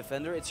crazy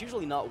defender, it's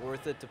usually not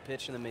worth it to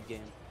pitch in the mid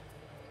game.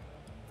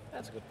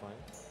 That's a good point.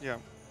 Yeah.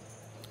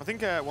 I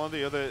think one of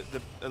the other,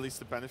 at least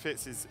the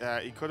benefits, is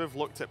he could have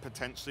looked at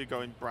potentially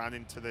going Bran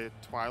into the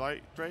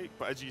Twilight Drake,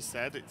 but as you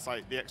said, it's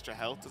like the extra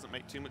health doesn't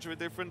make too much of a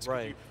difference.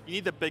 Right. You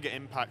need the bigger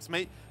impacts.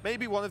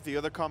 Maybe one of the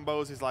other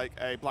combos is like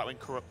a Blackwing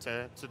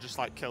Corruptor to just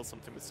like kill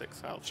something with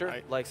 6 health. Sure,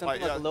 right? like something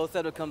like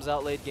Lothar that comes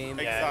out late game.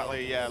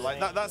 Exactly, yeah.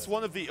 Like that's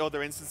one of the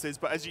other instances,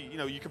 but as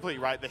you're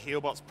completely right, the heal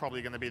bot's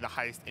probably going to be the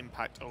highest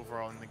impact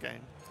overall in the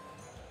game.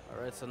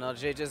 All right, so now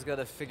JJ's got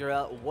to figure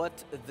out what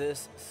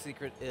this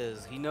secret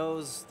is. He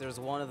knows there's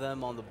one of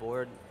them on the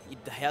board. He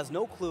has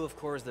no clue, of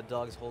course, that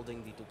Dog's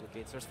holding the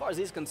duplicate. So as far as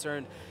he's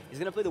concerned, he's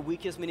going to play the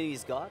weakest minion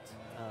he's got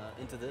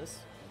into this.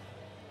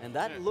 And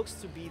that looks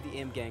to be the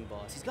Imp Gang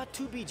boss. He's got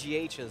 2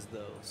 BGHs,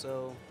 though,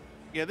 so...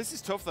 Yeah, this is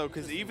tough, though,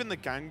 because even the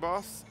Gang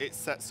boss, it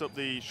sets up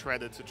the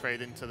Shredder to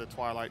trade into the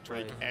Twilight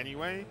Drake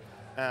anyway.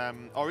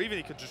 Or even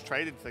he could just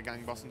trade into the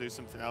Gang boss and do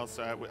something else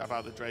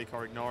about the Drake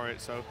or ignore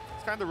it. So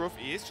it's kind of rough.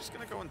 He is just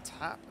going to go and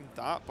tap and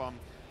Dart Bomb.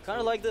 Kind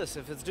of like this.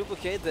 If it's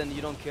duplicate, then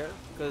you don't care,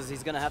 because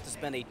he's going to have to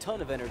spend a ton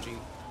of energy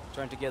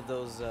trying to get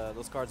those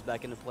cards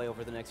back into play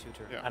over the next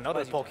future. Yeah.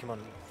 Another Pokemon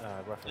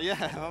reference. Yeah,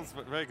 that was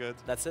very good.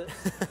 That's it?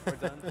 We're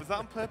done? Was that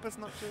on purpose,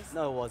 not just?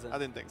 No, it wasn't. I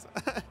didn't think so.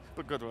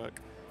 But good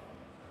work.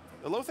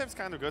 The Lothar's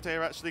kind of good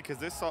here, actually, because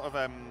this sort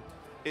of,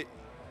 it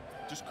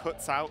just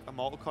cuts out a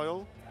Mortal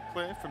Coil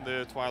play from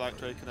the Twilight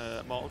Drake and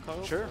a Mortal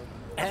Coil. Sure.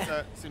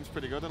 So seems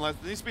pretty good. Unless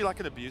there needs to be like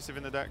an abusive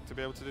in the deck to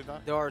be able to do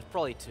that. There are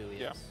probably 2, yes.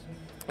 Yeah.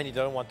 And you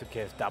don't want to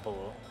give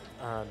double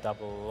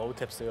low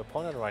tips to your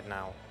opponent right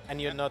now.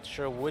 And you're not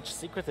sure which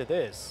secret it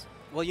is.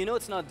 Well,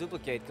 it's not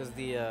duplicate, because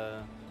the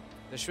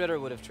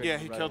Shredder would have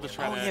triggered. Yeah, he killed the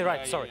Shredder. Oh, yeah,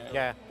 right. Sorry.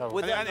 Yeah.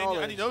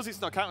 And he knows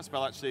it's not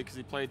counterspell, actually, because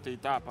he played the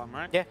Dart Bomb,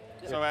 right? Yeah.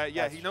 So,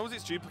 he knows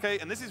it's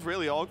duplicate. And this is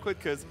really awkward,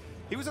 because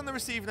he was on the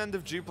receiving end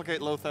of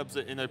duplicate Lothabs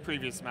in a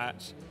previous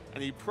match.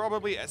 And he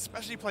probably,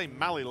 especially playing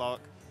Malilock,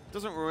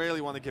 doesn't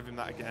really want to give him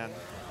that again.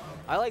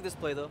 I like this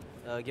play, though,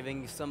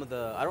 giving some of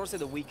the, I don't want to say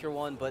the weaker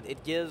one, but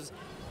it gives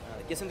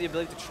him the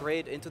ability to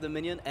trade into the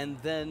minion, and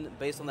then,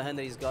 based on the hand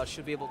that he's got,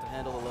 should be able to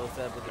handle the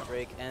Lothab with the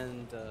Drake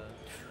and the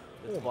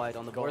Dwight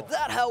on the board.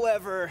 That,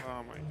 however,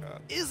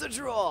 is a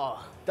draw.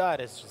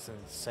 That is just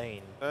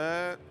insane.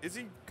 Is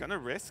he going to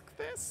risk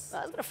this?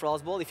 That's a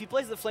Frostbolt. If he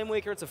plays the Flame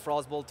Waker, it's a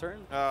Frostbolt turn.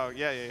 Oh,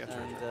 yeah.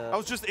 I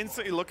was just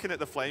instantly looking at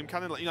the Flame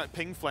Cannon. Like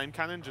ping Flame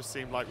Cannon just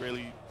seemed like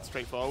really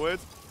straightforward.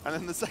 And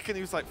then the second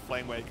he was like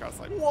Flame Waker, I was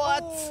like,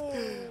 what?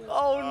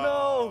 Oh,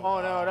 no.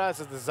 Oh, no, that's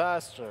a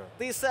disaster.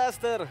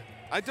 Disaster.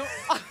 I don't...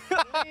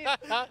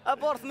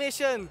 Abort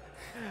mission.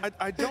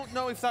 I don't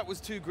know if that was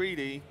too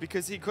greedy,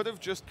 because he could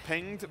have just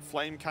pinged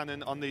Flame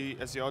Cannon on the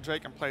Azure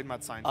Drake and played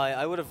Mad Scientist.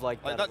 I would have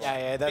liked that.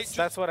 Yeah,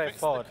 that's what I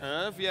thought.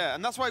 Curve, yeah,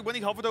 and that's why when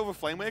he hovered over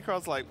Flame Waker, I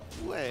was like,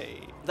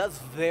 wait. That's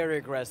very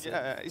aggressive.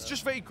 Yeah, it's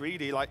just very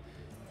greedy. Like,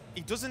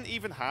 he doesn't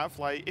even have,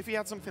 like, if he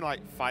had something like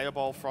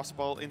Fireball,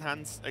 Frostbolt in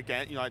hand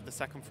again, you know, like the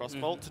second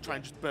Frostbolt to try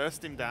and just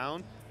burst him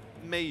down,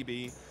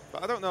 maybe.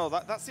 But I don't know,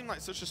 that seemed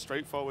like such a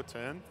straightforward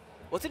turn.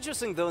 What's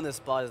interesting though in this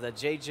spot is that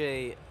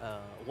JJ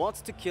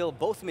wants to kill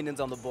both minions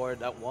on the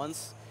board at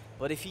once,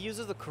 but if he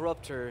uses the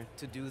Corruptor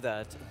to do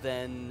that,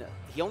 then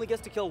he only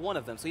gets to kill one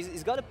of them. So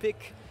he's got to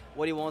pick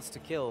what he wants to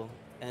kill,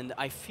 and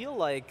I feel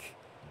like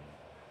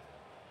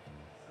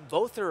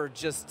both are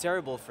just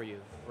terrible for you,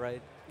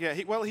 right? Yeah,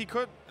 he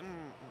could.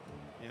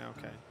 Yeah,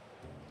 okay.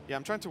 Yeah,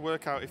 I'm trying to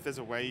work out if there's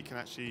a way you can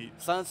actually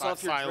silence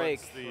off your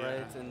Drake, the,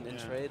 right, and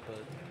trade,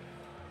 but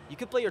you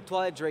could play your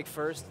Twilight Drake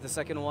first, the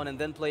second one, and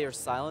then play your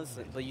Silence,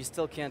 but you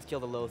still can't kill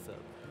the Lothar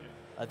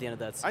at the end of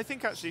that. I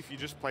think actually if you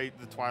just played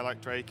the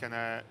Twilight Drake and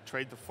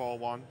trade the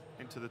 4-1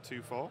 into the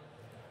 2-4,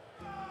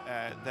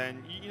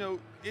 then, you know,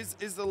 is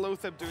the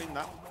Lothar doing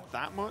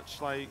that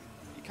much? Like,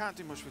 you can't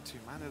do much with 2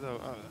 mana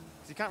though.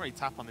 You can't really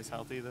tap on this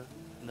health either.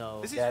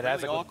 No. This is that's really a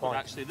good awkward, point.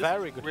 actually. This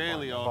Very is good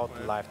really point awkward.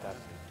 about the life tap.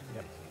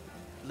 Yep.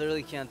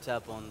 Literally can't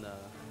tap on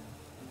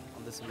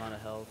this amount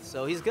of health.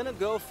 So he's gonna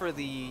go for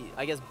the,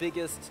 I guess,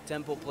 biggest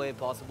tempo play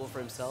possible for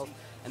himself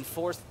and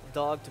force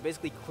Dog to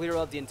basically clear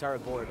out the entire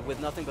board with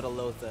nothing but a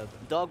Lothar.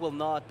 Dog will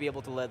not be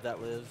able to let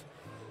that live.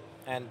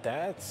 And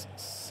that's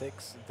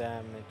 6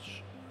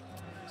 damage.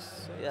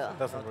 So Yeah,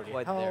 doesn't not really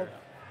quite help. there.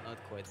 Not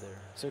quite there.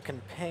 So you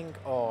can ping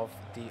off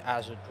the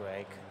Azure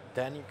Drake,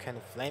 then you can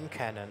Flame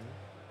Cannon.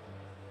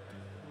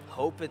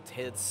 Hope it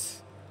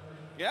hits.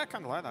 Yeah, I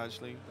kind of like that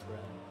actually.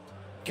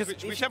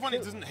 Because Whichever one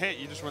it doesn't hit,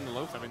 you just run the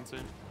Lothar into.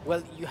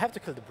 Well, you have to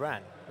kill the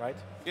Bran, right?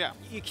 Yeah.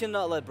 You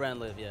cannot let Bran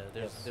live, yeah.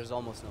 There's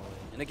almost no way.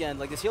 And again,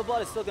 like this heal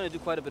bot is still going to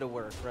do quite a bit of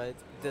work, right?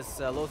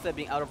 This Lothar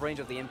being out of range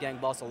of the Imp Gang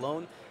boss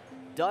alone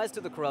dies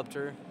to the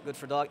Corruptor. Good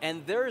for Dog.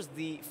 And there's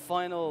the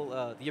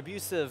final, the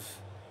abusive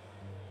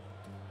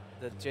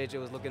that JJ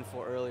was looking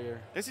for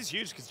earlier. This is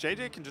huge because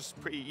JJ can just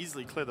pretty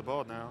easily clear the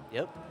board now.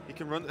 Yep. He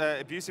can run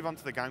abusive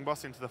onto the gang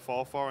boss into the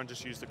 4-4 and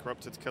just use the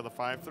Corruptor to kill the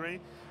 5-3.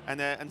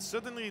 And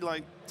suddenly,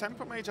 like,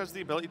 Tempo Mage has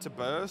the ability to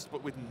burst,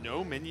 but with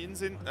no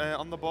minions in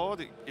on the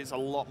board, it's a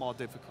lot more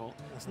difficult.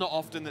 It's not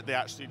often that they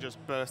actually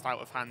just burst out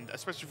of hand,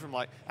 especially from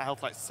like a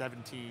health like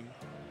 17.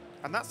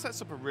 And that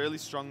sets up a really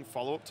strong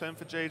follow-up turn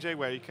for JJ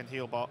where you can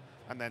heal bot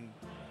and then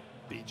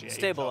BGA.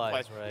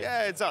 Stabilize, right?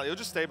 Yeah, exactly. He'll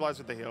just stabilize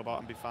with the heal bot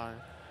and be fine.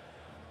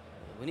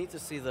 We need to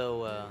see,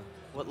 though,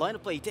 what line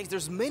of play he takes.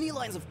 There's many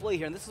lines of play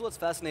here, and this is what's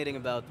fascinating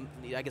about,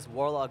 I guess,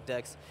 Warlock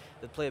decks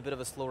that play a bit of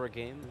a slower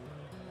game.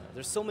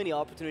 There's so many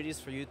opportunities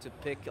for you to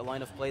pick a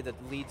line of play that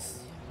leads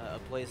a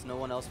place no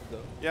one else would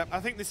go. Yeah, I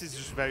think this is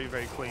just very,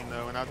 very clean,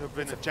 though, and I'd have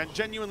been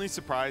genuinely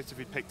surprised if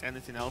he'd picked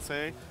anything else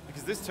here,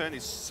 because this turn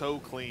is so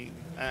clean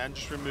and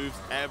just removes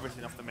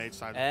everything off the mage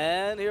side.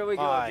 And here we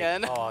go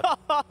again.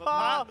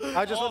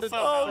 I just wanted to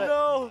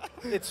oh,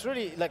 no! It's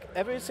really, like,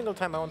 every single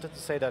time I wanted to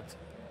say that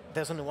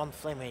there's only one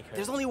Flamemaker.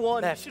 There's only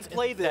one. You should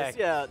play this. Deck.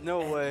 Yeah,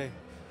 no way.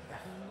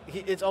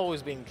 It's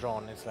always being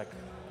drawn. It's like,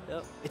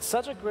 it's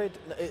such a great.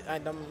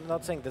 And I'm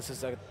not saying this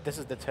is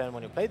the turn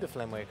when you play the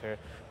Flamemaker,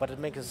 but it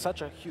makes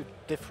such a huge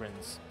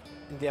difference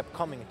in the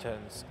upcoming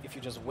turns if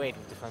you just wait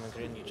with the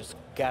Flamemaker and you just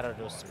gather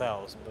those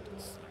spells. But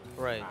it's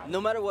right.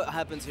 No matter what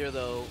happens here,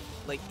 though,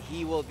 like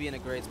he will be in a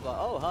great spot.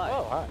 Oh hi.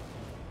 Oh hi.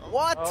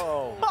 What?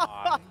 Oh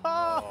my.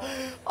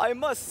 Oh. I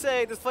must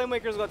say, this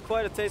Flamemaker's got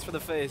quite a taste for the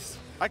face.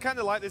 I kind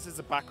of like this as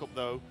a backup,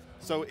 though.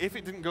 So if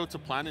it didn't go to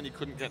plan and he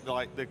couldn't get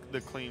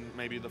the clean,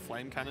 maybe the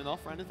flame cannon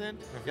off or anything,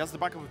 he has the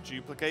backup of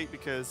Duplicate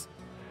because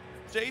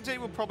JJ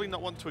will probably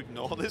not want to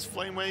ignore this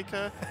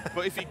Flamemaker,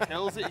 but if he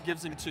kills it, he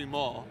gives him 2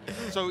 more.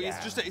 So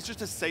it's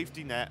just a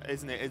safety net,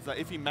 isn't it? It's like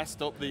if he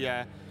messed up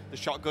the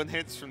shotgun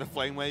hits from the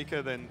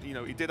Flamemaker, then you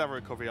know he did have a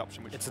recovery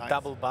option, which It's is a nice.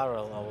 double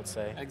barrel, I would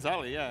say.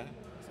 Exactly, yeah.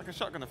 It's like a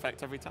shotgun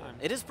effect every time.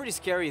 It is pretty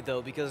scary,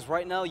 though, because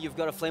right now you've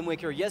got a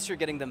Flamemaker. Yes, you're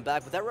getting them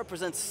back, but that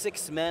represents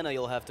 6 mana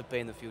you'll have to pay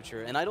in the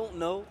future. And I don't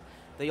know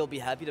that you'll be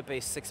happy to pay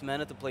 6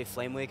 mana to play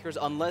Flamemakers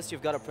unless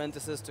you've got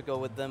Apprentices to go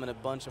with them and a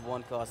bunch of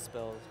 1-cost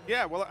spells.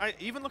 Yeah, well,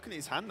 even looking at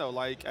his hand, though,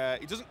 like,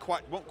 he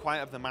won't quite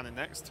have the mana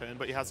next turn,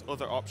 but he has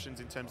other options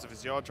in terms of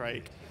his Azure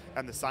Drake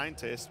and the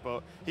Scientist,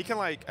 but he can,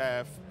 like,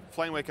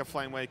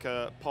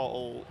 Flamewaker,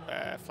 Portal,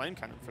 Flame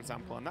Cannon, for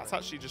example, and that's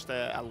actually just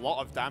a lot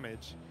of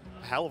damage.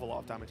 A hell of a lot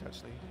of damage,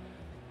 actually.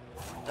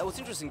 What's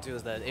interesting too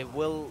is that it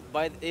will,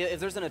 if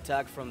there's an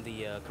attack from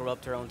the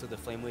Corruptor onto the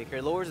Flamemaker,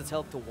 it lowers its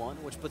health to 1,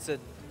 which puts it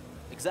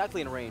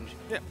exactly in range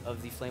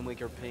of the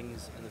Flamemaker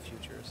pings in the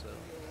future. So.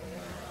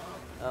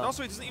 And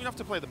also, he doesn't even have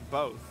to play them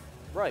both.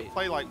 Right.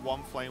 Play like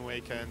one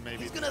Flamewaker and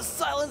maybe. He's gonna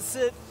silence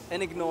it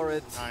and ignore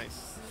it.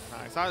 Nice,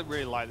 nice. I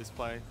really like this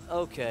play.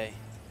 Okay.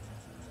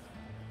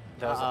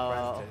 There's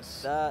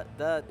Apprentice.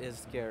 That is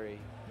scary.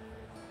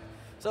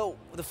 So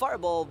the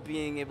Fireball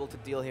being able to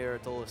deal here a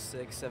total of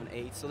 6, 7,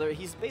 8. So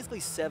he's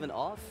basically 7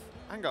 off.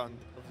 Hang on.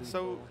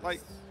 So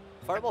like,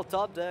 Fireball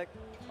top deck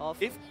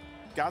off. if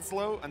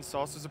Gazlo and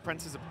Sorcerer's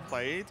Apprentice are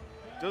played,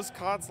 Does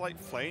cards like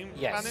Flame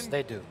Cannon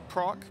they do.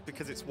 proc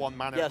because it's 1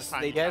 mana? Yes,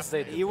 at the time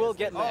they do. You will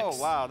get max.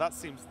 Oh wow, that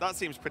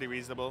seems pretty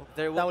reasonable.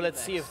 Now let's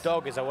see if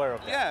Dog is aware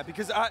of that. Yeah,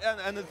 because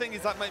and the thing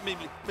is that might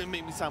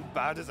make me sound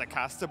bad as a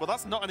caster, but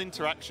that's not an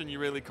interaction you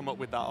really come up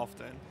with that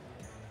often.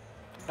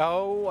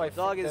 Oh, I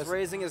Dog think is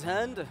raising his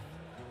hand.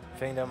 I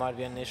think there might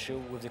be an issue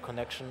with the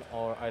connection,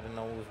 or I don't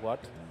know with what.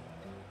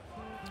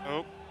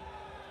 Oh.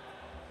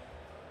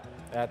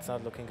 That's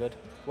not looking good.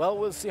 Well,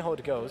 we'll see how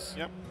it goes.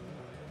 Yep.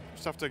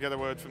 Just have to get a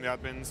word from the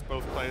admins.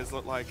 Both players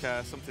look like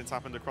something's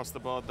happened across the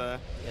board there.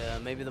 Yeah,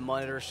 maybe the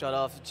monitor shut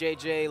off.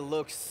 JJ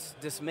looks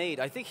dismayed.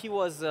 I think he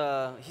was,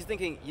 he's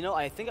thinking, you know,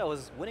 I think I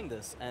was winning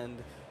this, and...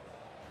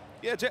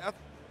 Yeah,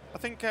 I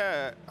think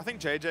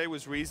JJ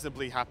was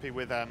reasonably happy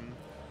with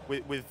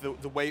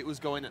the way it was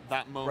going at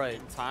that moment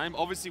in time.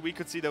 Obviously, we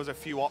could see there was a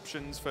few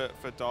options for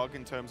Dog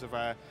in terms of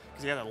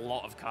because he had a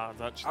lot of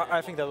cards actually.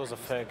 I think that was a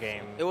fair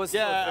game. It was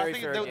yeah. very I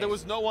think fair there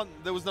was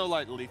no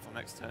like lethal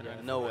next turn or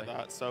anything no like way.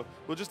 that. So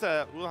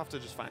we'll have to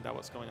just find out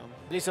what's going on.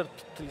 Blizzard,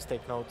 please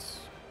take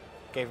notes.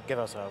 Give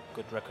us a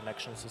good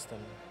reconnection system.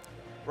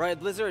 Right,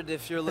 Blizzard,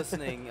 if you're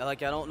listening,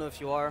 like I don't know if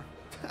you are.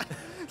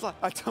 Like,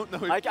 I don't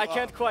know. If I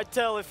can't quite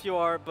tell if you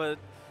are, but.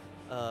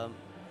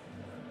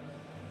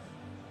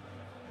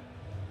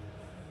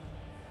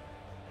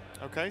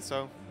 Okay,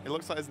 so it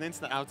looks like there's an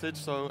internet outage,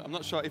 so I'm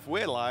not sure if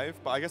we're live,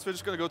 but I guess we're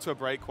just going to go to a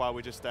break while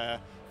we just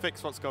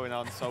fix what's going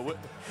on. So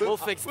we'll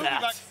fix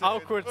that.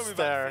 Awkward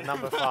stare,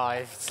 number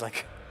 5. It's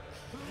like,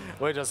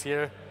 we're just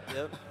here.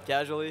 Yep,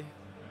 casually.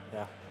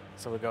 Yeah,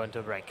 so we're going to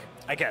a break,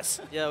 I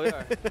guess. Yeah, we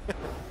are.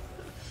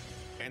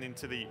 Getting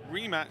into the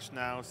rematch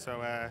now,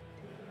 so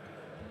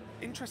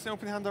interesting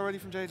open hand already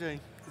from JJ.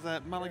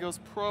 Malago's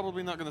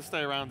probably not going to stay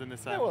around in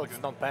this yeah, well,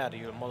 it's not bad.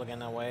 You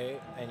mulligan away,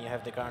 and you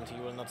have the guarantee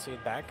you will not see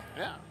it back.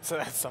 Yeah. So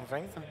that's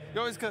something. You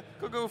always go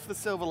for the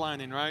silver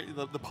lining, right?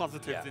 The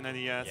positives in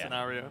any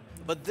scenario.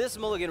 But this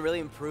mulligan really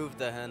improved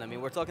the hand. I mean,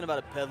 we're talking about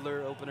a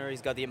Peddler opener.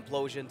 He's got the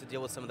Implosion to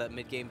deal with some of that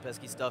mid-game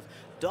pesky stuff.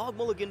 Dog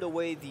mulliganed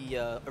away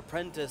the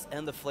Apprentice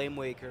and the Flame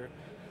Waker.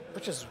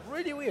 Which is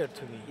really weird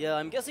to me. Yeah,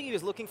 I'm guessing he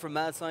was looking for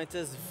Mad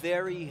Scientist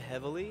very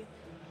heavily.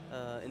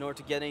 In order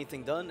to get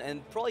anything done,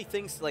 and probably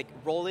thinks like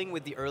rolling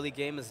with the early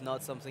game is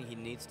not something he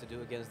needs to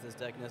do against this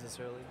deck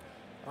necessarily.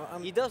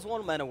 He does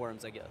want Mana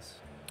Worms, I guess.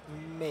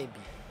 Maybe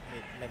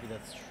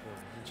that's true.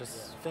 I'm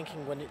just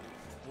thinking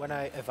when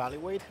I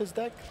evaluate his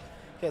deck,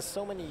 he has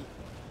so many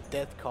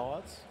dead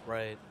cards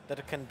that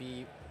it can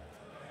be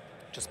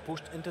just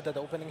pushed into that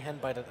opening hand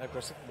by that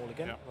aggressive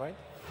mulligan, right?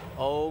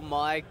 Oh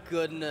my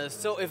goodness.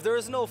 So if there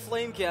is no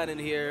Flame Cannon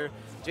here,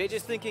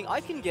 JJ's thinking,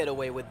 I can get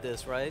away with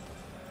this, right?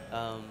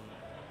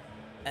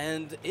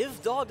 And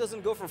if Dog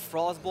doesn't go for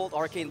Frostbolt,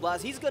 Arcane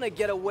Blast, he's going to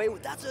get away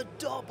with... That's a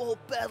double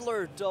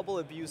Peddler, double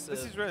abusive.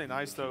 This is really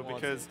nice, though,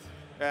 because...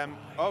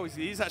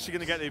 he's actually going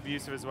to get the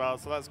abusive as well,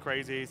 so that's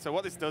crazy. So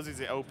what this does is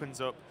it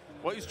opens up...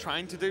 What he's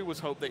trying to do was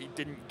hope that he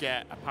didn't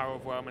get a Power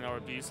of Whelming or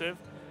abusive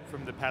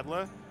from the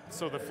Peddler,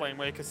 so the Flame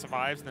Waker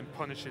survives and then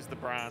punishes the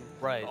Bran.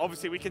 Right. But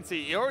obviously, we can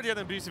see he already had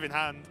an abusive in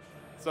hand,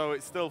 so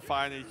it's still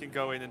fine, and he can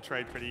go in and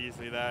trade pretty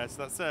easily there.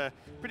 So that's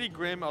pretty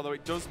grim, although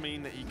it does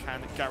mean that he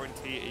can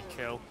guarantee a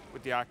kill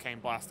with the Arcane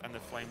Blast and the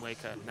Flame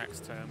Waker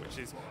next turn, which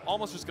is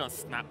almost just going to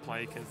snap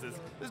play, because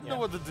there's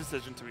no other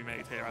decision to be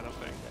made here, I don't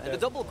think. And the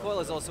double coil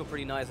is also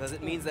pretty nice, as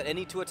it means that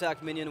any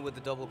 2-attack minion with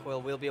the double coil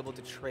will be able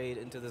to trade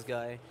into this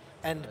guy.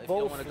 And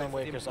both Flame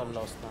Wakers are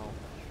lost now.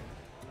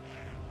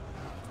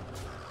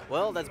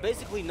 Well, that's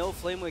basically no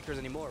Flame Wakers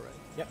anymore, right?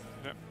 Yep.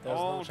 There's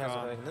no chance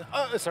of getting this.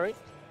 Oh, sorry.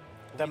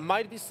 There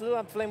might be still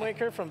a Flame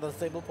Waker from the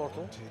Stable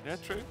Portal. Yeah,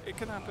 true. It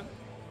can happen.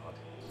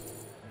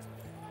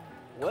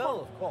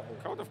 Well,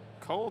 Code of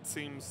Cold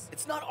seems...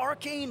 It's not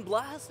Arcane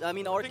Blast. I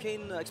mean,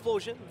 Arcane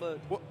Explosion, but...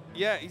 Well,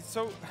 yeah,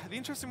 so the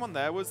interesting one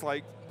there was,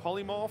 like,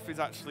 Polymorph is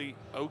actually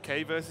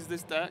okay versus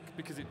this deck,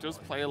 because it does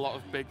play a lot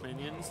of big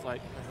minions,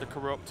 like the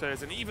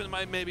Corruptors, and even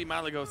maybe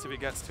Malagos if it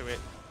gets to it.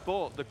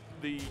 But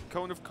the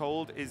Cone of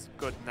Cold is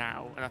good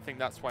now, and I think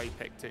that's why he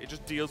picked it. It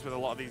just deals with a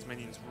lot of these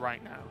minions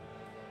right now.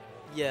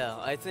 Yeah,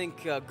 I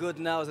think good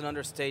now is an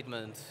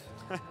understatement.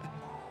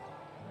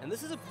 And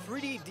this is a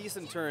pretty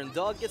decent turn.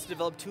 Dog gets to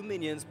develop 2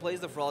 minions, plays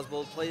the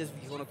Frostbolt, plays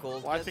the Cone of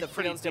Cold. Well, I think the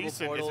pretty decent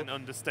is an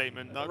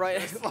understatement.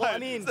 Right. Well, I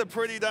mean, it's a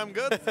pretty damn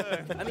good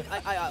thing. I mean,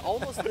 I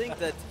almost think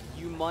that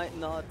you might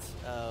not...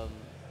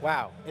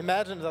 Wow.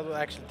 Imagine that would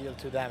actually deal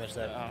 2 damage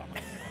then.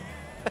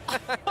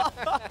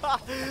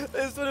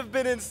 This would have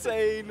been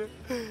insane.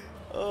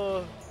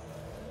 All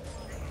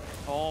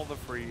the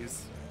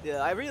freeze. Yeah,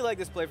 I really like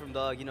this play from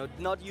Dog. You know,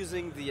 not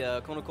using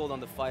the Cone of Cold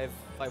on the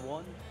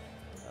 5/1.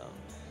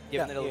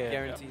 Given that it'll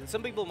guarantee. Yeah.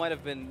 Some people might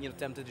have been,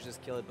 tempted to just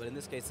kill it, but in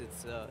this case,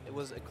 it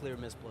was a clear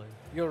misplay.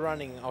 You're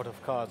running out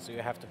of cards, so you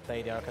have to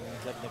play the Arcane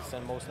Intellect next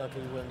turn. Most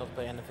likely, you will not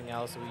play anything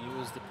else. So we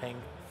use the ping.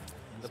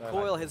 The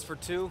coil hits for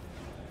 2.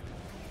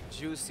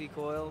 Juicy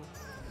coil.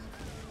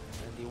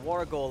 And the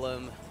War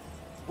Golem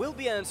will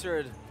be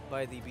answered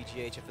by the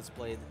BGH if it's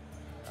played.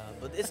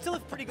 But it's still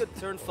a pretty good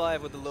turn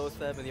 5 with the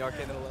Loatheb and the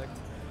Arcane Intellect.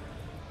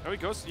 Oh, he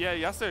goes. Yeah,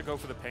 he has to go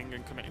for the ping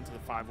and commit into the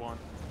 5/1.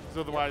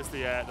 Because otherwise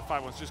the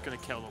 5-1's just going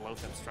to kill the low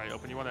step straight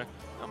up, and you want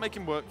to make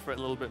him work for it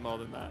a little bit more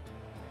than that.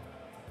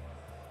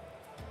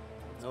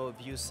 No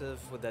abusive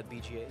with that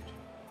BGH.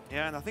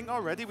 Yeah, and I think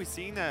already we've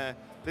seen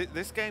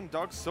this game,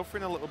 Dog's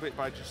suffering a little bit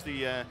by just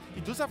the...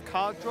 he does have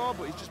card draw,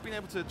 but he's just been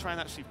able to try and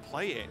actually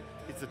play it.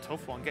 It's a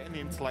tough one. Getting the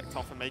intellect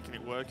off and making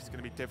it work is going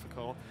to be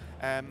difficult.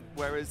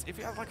 Whereas if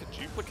he has like a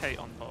duplicate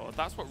on board,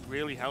 that's what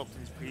really helped in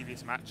his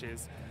previous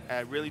matches.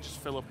 Really just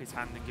fill up his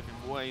hand and give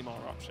him way more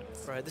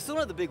options. Right. This is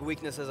one of the big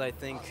weaknesses, I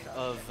think,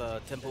 of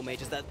tempo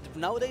mages, that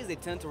nowadays they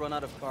tend to run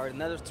out of cards,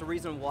 and that is the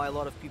reason why a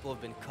lot of people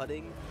have been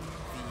cutting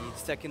the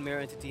second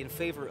mirror entity in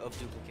favor of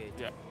duplicate.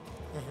 Yeah.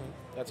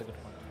 That's a good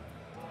point.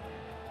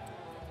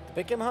 The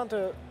Big Game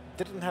Hunter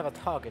didn't have a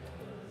target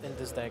in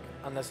this deck,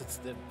 unless it's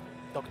the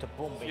Dr.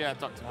 Boom. Yeah,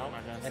 Dr. Boom,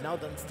 I guess. And now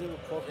then still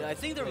Yeah, I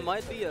think there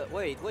might be a...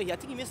 Wait, I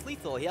think he missed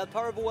lethal. He had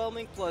Power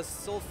Overwhelming plus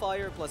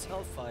Soulfire plus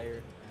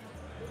Hellfire.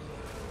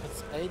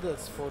 It's 8,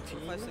 that's 14.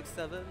 5, 6,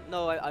 7.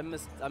 No, I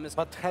missed.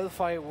 But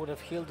Hellfire would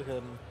have healed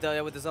him.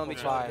 Yeah, with the zombie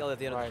Right, kill at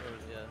the end of the turn.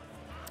 Yeah,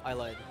 I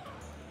lied.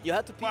 You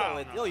had to PO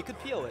it. No, you could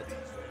PO it.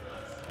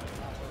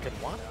 Get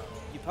what?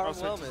 You Power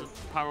Overwhelm it.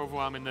 Power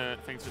Overwhelming the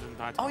things within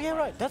the Oh yeah,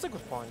 right. That's a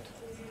good point.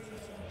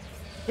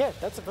 Yeah,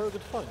 that's a very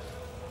good point.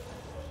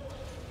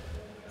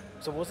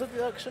 So was it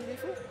the action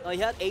lethal? He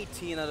had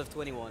 18 out of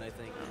 21, I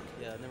think.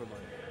 Yeah, never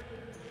mind.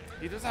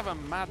 He does have a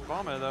mad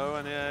bomber though,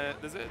 and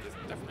there's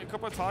definitely a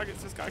couple of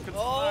targets this guy could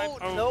Oh,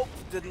 snipe. nope,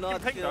 did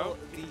not ping, kill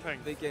the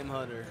Big Game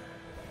Hunter.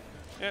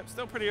 Yep,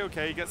 still pretty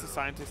okay. He gets the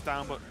scientist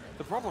down, but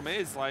the problem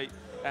is, like,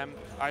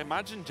 I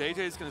imagine JJ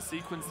is going to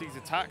sequence these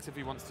attacks if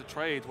he wants to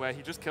trade, where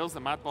he just kills the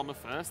mad bomber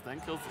first, then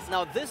kills the...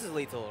 Now this is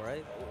lethal,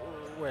 right?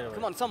 Wait.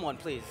 Come on, someone,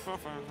 please.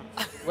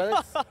 Well,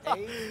 it's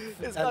 8,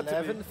 It's got to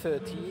 11,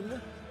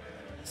 13,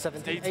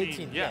 17,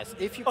 18. Yeah. Yes.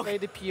 If you play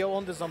the PO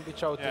on the zombie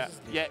chow, Yeah, this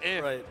is yeah,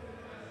 if. Right.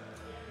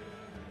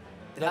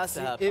 It Let's has to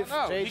see happen. if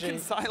No, he JJ can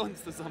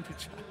silence the zombie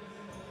chat.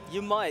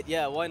 You might,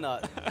 yeah, why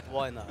not?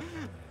 Why not?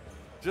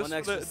 Just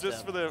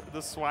for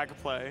the swag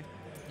play.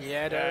 Yeah,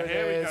 Yeah, there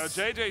here it we go. is.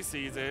 JJ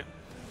sees it.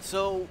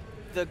 So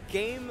the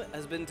game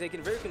has been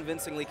taken very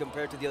convincingly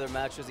compared to the other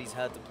matches he's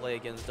had to play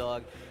against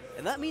Dog.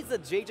 And that means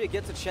that JJ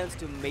gets a chance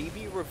to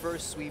maybe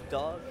reverse sweep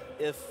Dog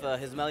if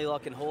his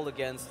Malilok can hold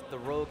against the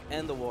Rogue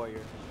and the Warrior.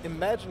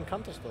 Imagine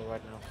Counterspell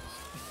right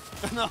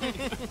now.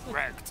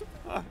 Wrecked.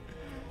 Oh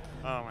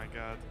my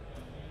god.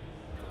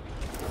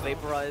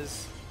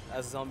 Vaporize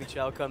as Zombie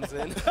Chow comes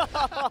in.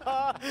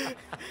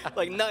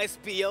 Like, nice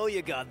PO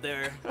you got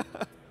there.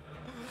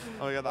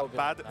 Oh yeah, that Oh, good.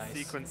 bad Nice.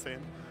 sequencing.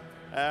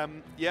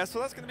 Yeah, so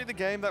that's going to be the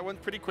game. That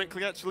went pretty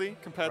quickly, actually,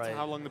 compared to Right.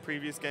 how long the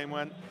previous game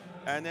went.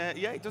 And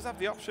yeah, he does have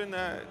the option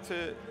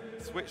to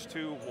switch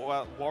to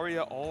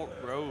Warrior or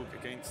Rogue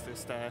against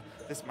this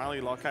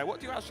Malilok. What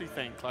do you actually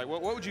think? Like,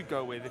 what would you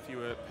go with if you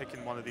were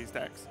picking one of these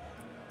decks?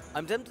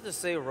 I'm tempted to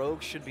say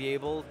Rogue should be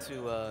able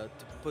to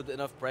put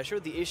enough pressure.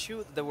 The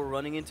issue that we're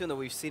running into and that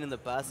we've seen in the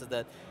past is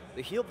that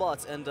the heal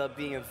bots end up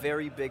being a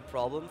very big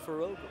problem for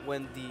Rogue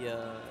when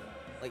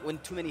when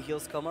too many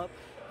heals come up,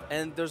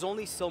 and there's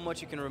only so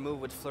much you can remove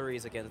with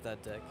flurries against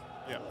that deck.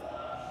 Yeah. Yeah,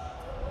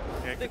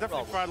 it can Big definitely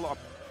problem. provide a lot of...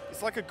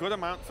 It's like a good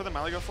amount for the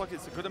Malygos, like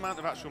it's a good amount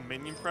of actual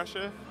minion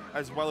pressure,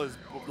 as well as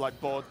like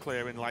board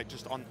clearing, like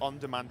just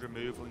on-demand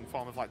removal in the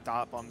form of like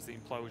dart bombs, the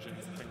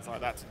implosions, and things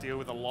like that to deal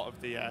with a lot of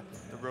the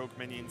rogue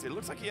minions. It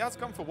looks like he has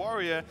gone for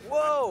Warrior.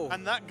 Whoa!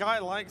 And that guy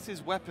likes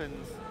his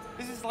weapons.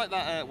 This is like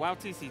that WoW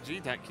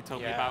TCG deck you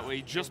told me about, where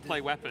you just play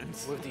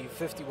weapons. With the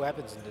 50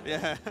 weapons in the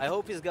Yeah. I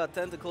hope he's got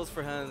tentacles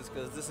for hands,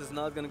 because this is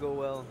not going to go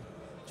well.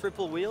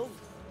 Triple wield?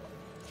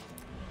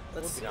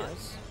 Let's see.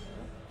 nice.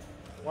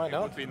 Why It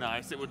not? would be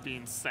nice. It would be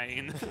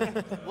insane.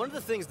 One of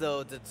the things,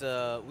 though,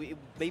 that we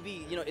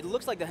maybe, it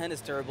looks like the hand is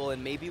terrible,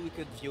 and maybe we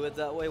could view it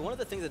that way. One of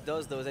the things it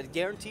does, though, is that it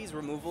guarantees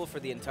removal for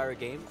the entire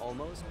game,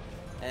 almost.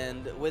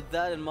 And with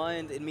that in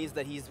mind, it means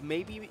that he's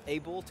maybe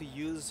able to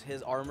use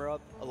his armor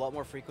up a lot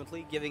more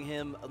frequently, giving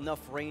him enough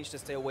range to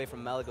stay away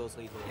from Malygos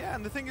lethal. Yeah,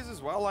 and the thing is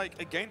as well,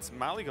 like against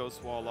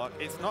Malygos Warlock,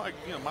 it's not,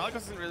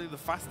 Malygos isn't really the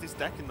fastest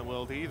deck in the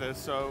world either.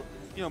 So,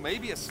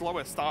 maybe a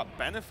slower start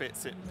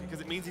benefits it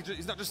because it means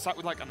he's not just sat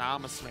with like an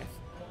Armor Smith.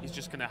 He's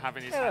just going to have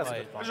in his hand.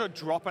 right. He's going to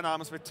drop an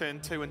Armor Smith turn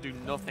 2 and do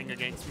nothing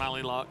against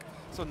Malilok.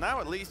 So now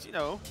at least,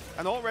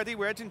 and already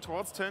we're edging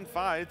towards turn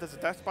 5. There's a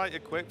Deathbite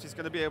equipped. He's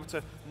going to be able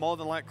to more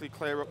than likely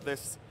clear up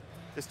this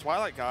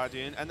Twilight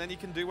Guardian, and then he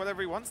can do whatever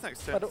he wants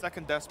next turn.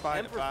 Second Deathbite,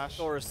 Emperor Bash.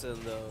 Thorson,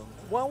 though.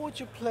 Why would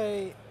you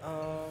play...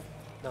 no,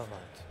 mind.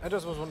 I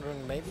just was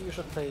wondering, maybe you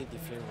should play the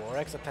Fear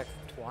Warx attack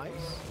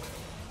twice?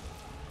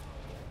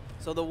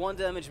 So the 1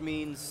 damage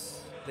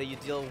means that you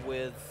deal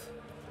with...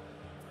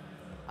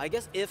 I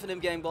guess if an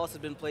Imgang boss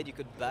had been played, you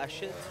could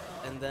bash it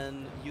and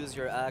then use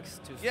your axe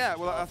to... Yeah,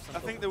 well, I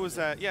think there was,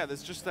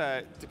 there's just,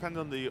 depending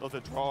on the other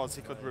draws,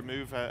 he could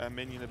remove a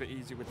minion a bit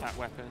easier with that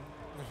weapon.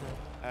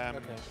 Okay.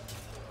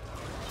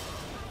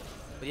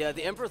 But yeah,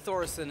 the Emperor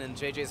Thorson in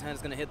JJ's hand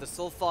is going to hit the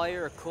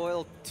Soulfire, a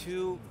coil,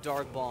 2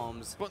 Dark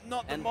Bombs. But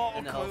not the and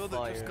mortal a coil that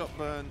Hellfire. just got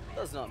burned.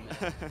 Does not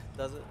matter,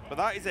 does it? But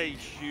that is a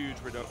huge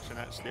reduction,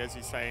 actually, as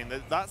he's saying.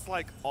 That's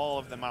like all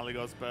of the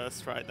Malygos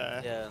bursts right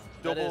there. Yeah,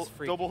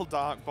 double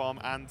Dark Bomb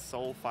and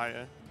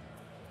Soulfire.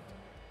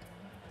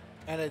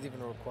 And it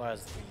even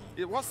requires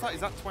the... What's that?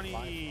 Is that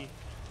 20...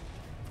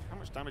 How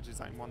much damage is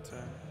that in one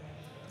turn?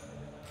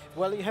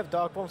 Well, you have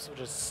Dark Bombs,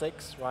 which is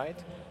 6, right?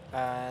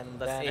 And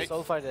That's then 8.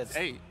 Soulfire, that's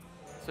 8.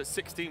 So it's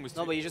 16 was 2.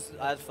 No, but you just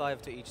add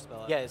 5 to each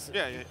spell. Yes.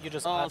 Yeah. You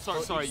just oh, add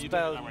sorry, each you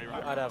spell, did it that way,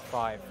 right? you add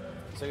 5.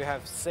 So you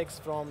have 6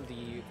 from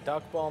the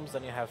Dark Bombs,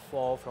 then you have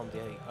 4 from the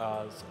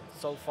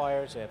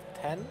Soulfire, so you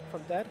have 10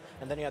 from that,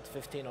 and then you add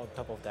 15 on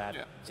top of that.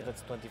 Yeah. So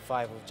that's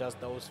 25 with just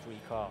those 3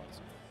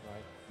 cards,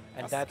 right?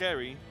 And That's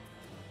scary.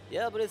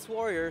 Yeah, but it's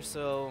Warrior,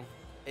 so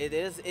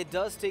it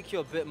does take you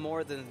a bit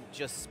more than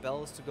just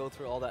spells to go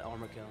through all that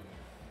armor count.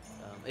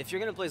 If you're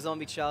going to play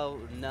Zombie Chow,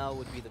 now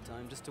would be the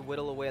time just to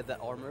whittle away at that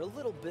armor a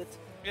little bit.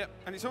 Yep,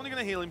 and it's only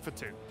going to heal him for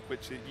 2,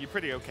 which you're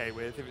pretty okay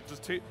with. If it does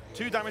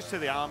 2 damage to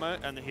the armor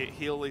and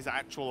heal his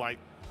actual like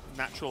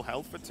natural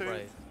health for 2,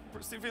 right.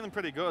 Still feeling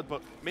pretty good.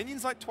 But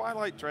minions like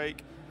Twilight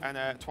Drake and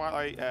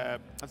Azure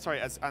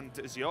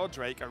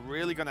Drake are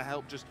really going to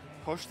help just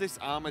push this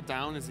armor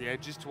down as he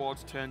edges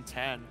towards turn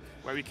 10,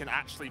 where we can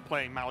actually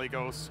play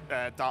Malygos,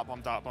 Dark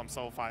Bomb,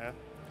 Soulfire.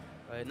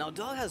 Right, now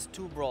Dog has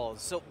 2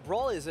 Brawls. So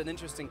Brawl is an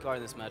interesting card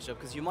in this matchup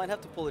because you might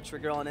have to pull the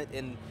trigger on it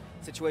in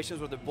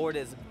situations where the board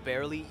is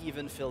barely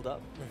even filled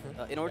up.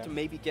 In order to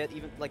maybe get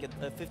even like a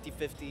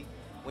 50-50.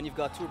 When you've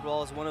got 2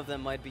 Brawls, one of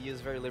them might be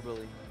used very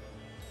liberally.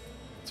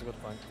 That's a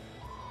good point.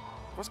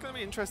 What's going to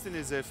be interesting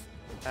is if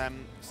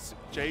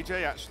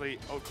JJ actually,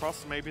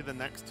 across maybe the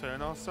next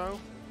turn or so,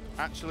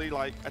 actually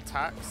like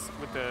attacks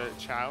with the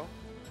Chow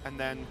and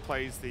then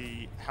plays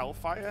the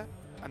Hellfire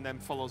and then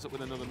follows up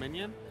with another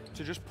minion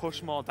to just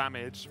push more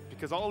damage,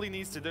 because all he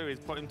needs to do is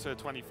put him to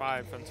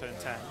 25 from turn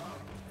 10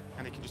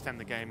 and he can just end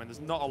the game, and there's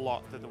not a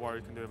lot that the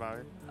Warrior can do about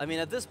it. I mean,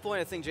 at this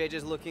point, I think JJ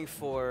is looking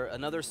for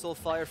another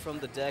Soulfire from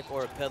the deck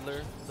or a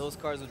Peddler. Those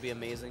cards would be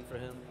amazing for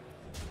him.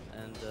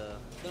 And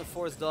gonna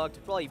force Dog to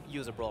probably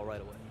use a Brawl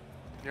right away.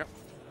 Yep.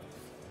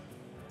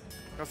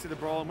 You'll see the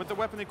Brawl, and with the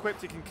weapon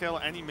equipped, he can kill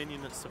any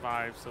minion that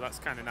survives, so that's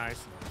kind of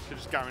nice to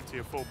just guarantee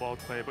a full board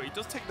clear. But he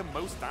does take the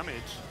most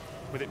damage,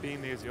 with it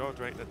being the Azure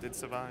Drake that did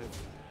survive.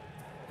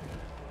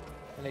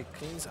 And it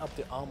cleans up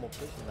the armor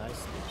pretty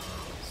nicely.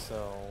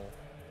 So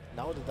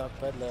now the Dark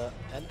Peddler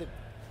and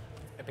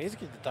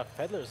basically the Dark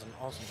Peddler is an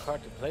awesome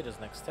card to play this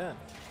next turn.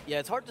 Yeah,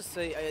 it's hard to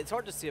say. It's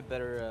hard to see a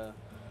better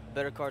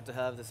card to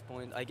have at this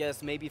point. I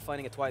guess maybe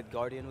finding a Twilight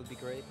Guardian would be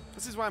great.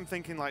 This is why I'm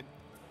thinking, like,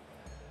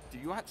 do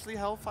you actually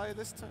Hellfire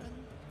this turn?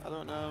 I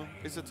don't know.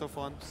 It's a tough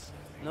one.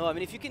 No, I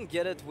mean, if you can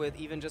get it with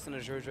even just an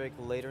Azure Drake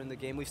later in the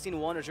game. We've seen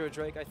 1 Azure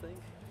Drake, I think.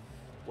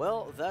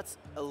 Well, that's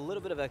a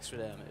little bit of extra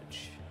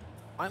damage.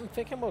 I'm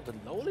thinking about the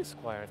Lowly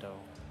Squire though.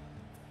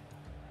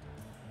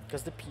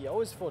 Because the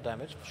PO is 4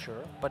 damage,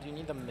 sure, but you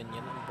need a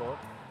minion on board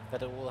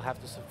that it will have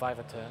to survive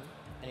a turn.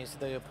 And you see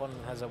the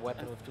opponent has a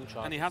weapon with 2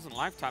 charges. And he hasn't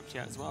life tapped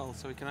yet as well,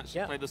 so he can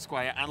actually play the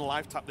Squire and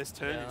life tap this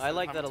turn. Yeah, I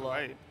like that a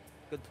lot.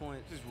 Good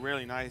point. This is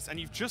really nice. And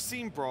you've just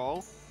seen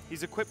Brawl.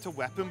 He's equipped a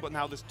weapon, but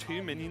now there's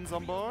 2 minions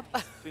on board,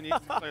 so he needs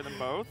to play them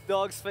both.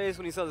 Dog's face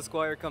when he saw the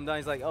Squire come down,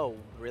 he's like, oh,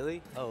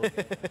 really? Oh,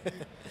 okay.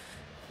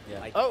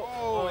 Yeah.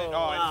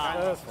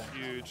 That's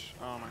huge.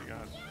 Oh my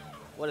god.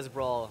 What is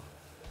Brawl?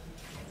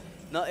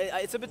 No,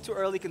 it's a bit too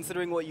early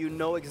considering what you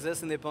know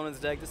exists in the opponent's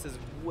deck. This is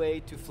way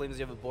too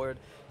flimsy of a board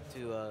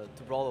to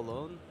Brawl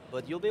alone,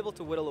 but you'll be able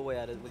to whittle away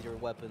at it with your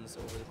weapons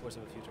over the course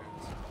of a few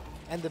turns.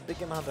 And the Big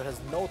Game Hunter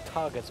has no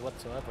targets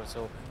whatsoever,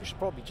 so you should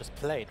probably just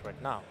play it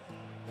right now.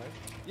 Right?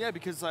 Yeah,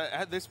 because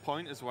at this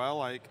point as well,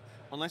 like,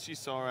 unless you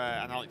saw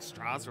an Alex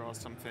Straza or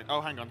something. Oh,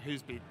 hang on,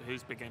 who's Big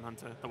Game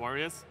Hunter? The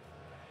Warriors?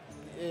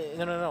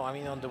 No, I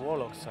mean on the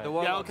Warlock side.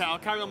 Yeah, okay, I'll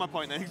carry on my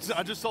point then.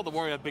 I just saw the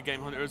Warrior Big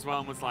Game Hunter as well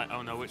and was like,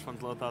 oh no, which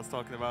one's Lothar's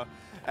talking about?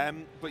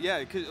 But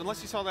yeah,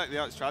 unless you saw that the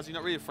Alex Straza, you're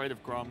not really afraid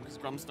of Grom, because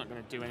Grom's not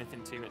going to do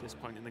anything to you at this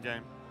point in the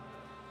game.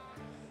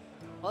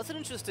 Well, that's an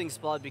interesting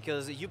spot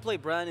because you play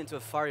Bran into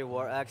a Fiery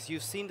War Axe.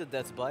 You've seen the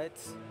Death's Bite,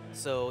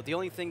 so the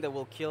only thing that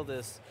will kill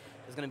this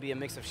is going to be a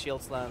mix of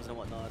shield slams and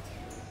whatnot.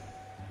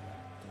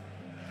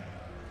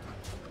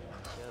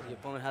 Yeah, the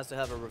opponent has to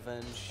have a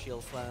revenge,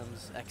 shield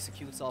slams,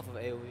 executes off of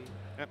AoE.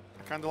 Yep,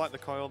 I kind of like the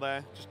coil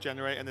there. Just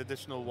generate an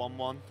additional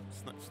 1/1.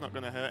 It's not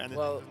going to hurt anything.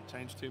 Well, it doesn't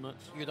change too much.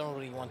 You don't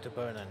really want to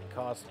burn any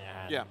cards in your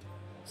hand. Yeah.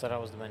 So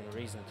that was the main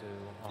reason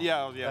to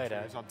play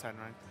that. It's on 10,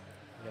 right?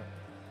 Yeah.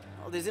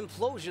 Well, these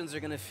implosions are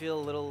going to feel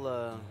a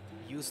little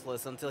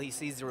useless until he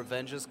sees the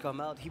revenges come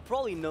out. He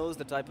probably knows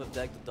the type of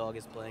deck the Dog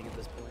is playing at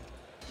this point.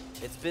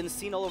 It's been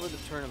seen all over the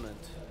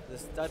tournament.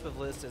 This type of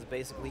list is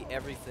basically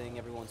everything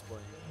everyone's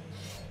playing.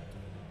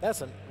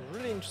 That's a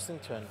really interesting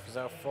turn, because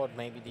I thought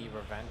maybe the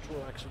Revenge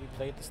will actually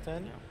play this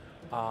turn,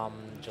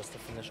 just to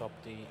finish up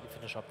the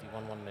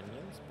 1/1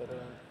 minions, but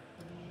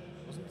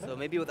wasn't that? So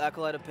maybe with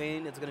Acolyte of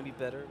Pain, it's going to be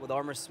better. With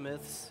Armor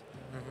Smiths,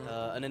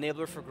 an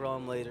enabler for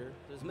Grom later.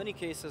 There's many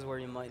cases where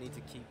you might need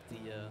to keep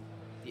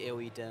the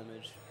AoE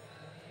damage.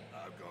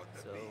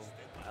 So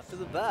after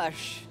the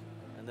bash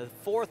and the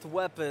 4th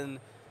weapon,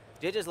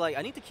 JJ's like,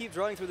 I need to keep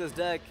drawing through this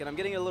deck, and I'm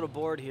getting a little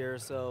bored here,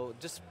 so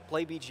just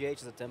play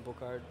BGH as a tempo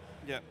card.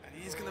 Yeah,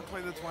 he's going to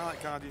play the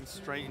Twilight Guardian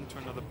straight into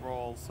another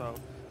Brawl. So,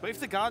 but if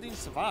the Guardian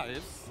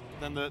survives,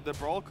 then the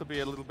Brawl could be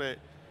a little bit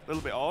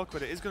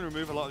awkward. It is going to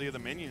remove a lot of the other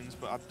minions,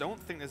 but I don't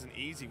think there's an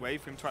easy way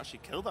for him to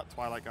actually kill that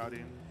Twilight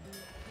Guardian.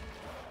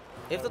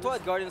 If the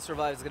Twilight Guardian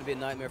survives, it's going to be a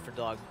nightmare for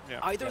Dog. Yeah.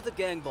 Either the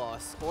Gang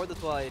Boss or the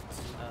Twilight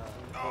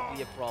will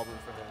be a problem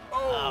for him.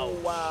 Oh,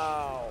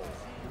 wow.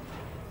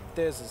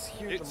 There's this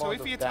huge amount of damage.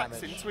 So if he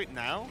attacks into it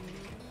now?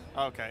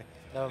 Okay.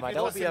 Never mind.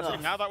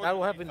 That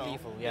will have been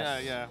lethal,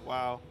 yes. Yeah,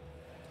 wow.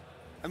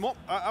 And what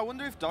I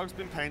wonder if Dog's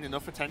been paying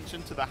enough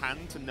attention to the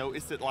hand to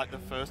notice that like the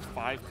first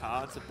 5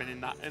 cards have been in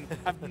that and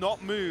have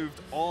not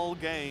moved all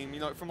game, you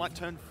know, from like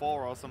turn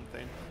 4 or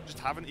something. Just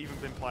haven't even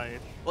been played.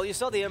 Well, you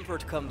saw the Emperor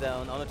come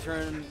down on a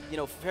turn, you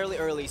know, fairly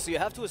early, so you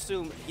have to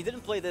assume he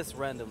didn't play this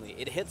randomly.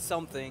 It hit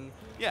something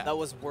that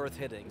was worth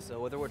hitting. So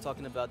whether we're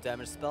talking about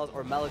damage spells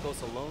or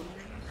Malygos alone,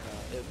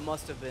 it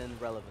must have been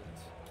relevant.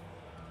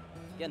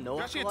 Yeah, no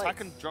one actually attack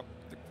and drop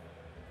the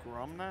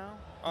Grom now?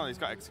 Oh, he's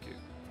got Execute.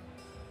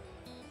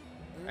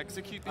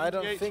 Execute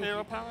the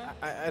hero power?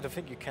 I don't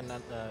think you can.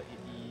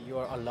 You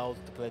are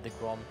allowed to play the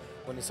Grom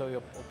when you saw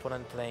your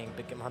opponent playing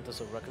Big Game Hunter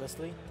so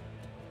recklessly,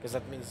 because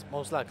that means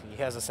most likely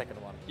he has a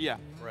second one. Yeah.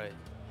 Right.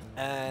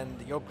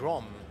 And your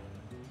Grom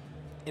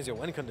is your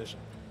win condition.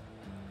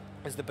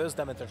 It's the burst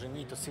damage that you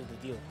need to seal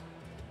the deal.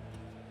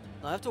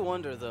 I have to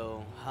wonder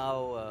though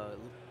how.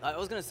 I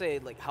was gonna say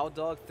like how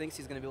Dog thinks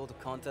he's gonna be able to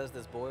contest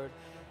this board.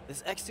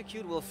 This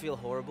Execute will feel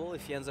horrible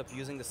if he ends up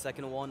using the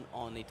second one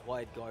on a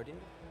Twilight Guardian,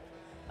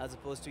 as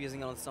opposed to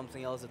using it on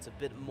something else that's a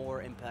bit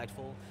more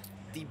impactful.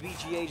 The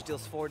BGH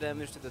deals 4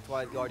 damage to the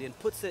Twilight Guardian,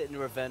 puts it in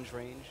revenge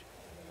range,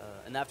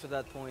 and after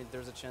that point,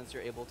 there's a chance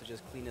you're able to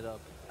just clean it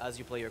up as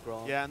you play your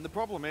Grom. Yeah, and the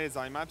problem is,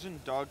 I imagine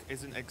Dog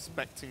isn't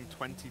expecting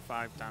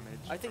 25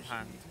 damage from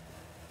hand.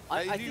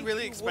 Are you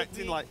really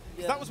expecting, like,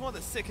 that was one of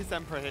the sickest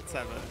Emperor hits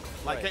ever.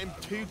 Like, getting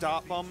 2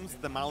 Dart Bombs,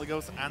 the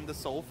Malygos, and the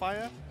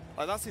Soulfire?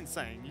 Like, that's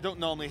insane. You don't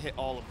normally hit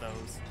all of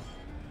those.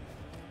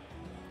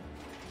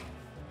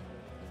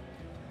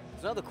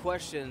 So now the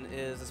question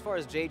is, as far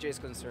as JJ is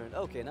concerned,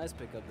 okay, nice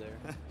pickup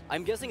there.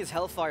 I'm guessing it's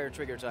Hellfire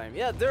trigger time.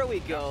 Yeah, there we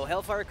go.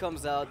 Hellfire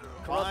comes out,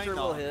 Corruptor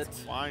will hit.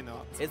 Why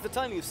not? It's the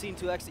time you've seen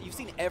you've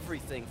seen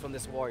everything from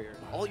this warrior.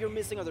 All you're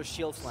missing are their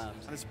shield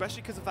slams. And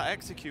especially because of that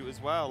Execute as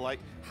well. Like,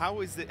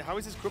 how is this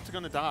Corruptor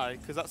going to die?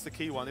 Because that's the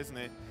key one, isn't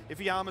it? If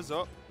he armors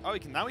up, now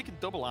he can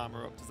double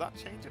armor up. Does that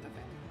change anything?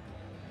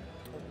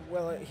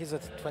 Well, he's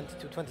at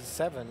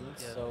 22-27,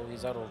 so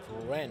he's out of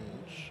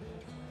range.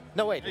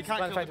 No, wait, he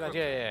can't kill the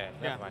yeah.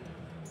 Never mind.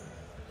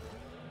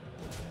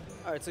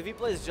 Alright, so if he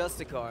plays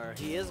Justicar,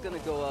 he is going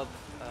to go up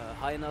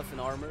high enough in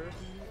armor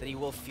that he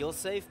will feel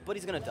safe, but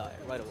he's going to die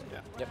right away.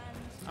 Yeah. Yep.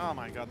 Oh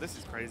my god, this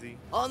is crazy.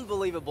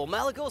 Unbelievable.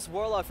 Malygos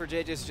Warlock for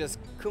JJ is just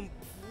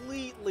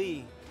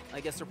completely,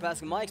 I guess,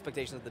 surpassing my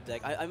expectations of the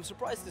deck. I'm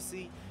surprised to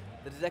see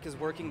that the deck is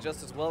working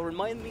just as well.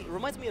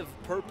 Reminds me of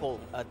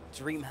Purple at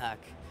DreamHack.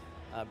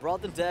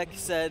 Brought the deck,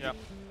 said,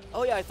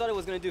 oh yeah, I thought it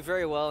was going to do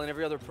very well, and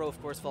every other pro,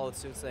 of course, followed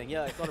suit, saying,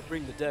 yeah, I thought of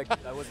bringing the deck.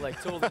 I was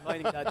like totally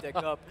lining that deck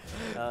up.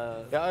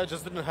 Yeah, I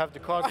just didn't have the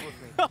cards with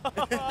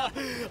me.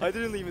 I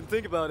didn't even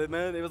think about it,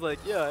 man. It was like,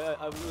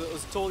 yeah, it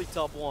was totally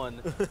top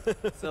 1.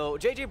 So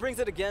JJ brings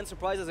it again,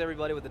 surprises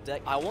everybody with the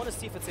deck. I want to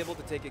see if it's able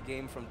to take a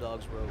game from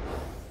Dog's Rogue.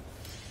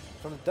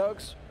 From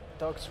Dog's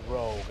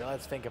Rogue,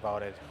 let's think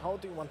about it. How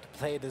do you want to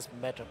play this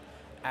matchup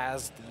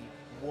as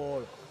the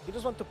Warlock? You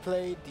just want to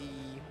play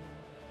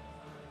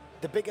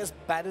the biggest,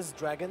 baddest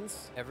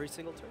dragons every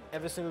single turn.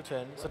 Every single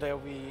turn, so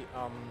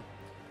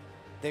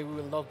they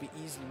will not be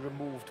easily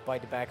removed by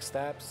the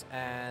backstabs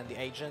and the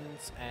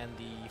agents and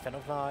the Fan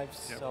of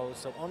Knives. Yep.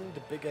 So only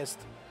the biggest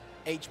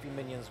HP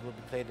minions will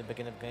be played at the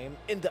beginning of the game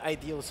in the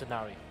ideal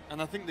scenario.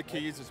 And I think the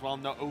key is as well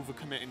not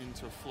overcommitting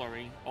into a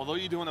flurry. Although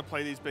you do want to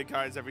play these big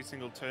guys every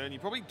single turn, you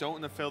probably don't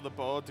want to fill the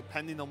board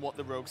depending on what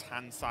the rogue's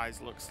hand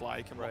size looks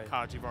like and what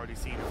cards you've already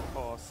seen, of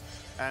course.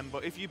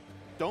 But if you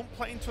don't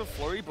play into a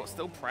flurry, but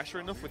still pressure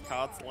enough with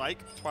cards like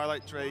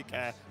Twilight Drake,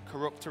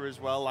 Corruptor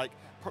as well, like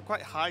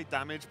quite high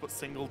damage but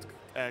singled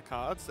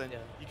cards, then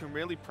you can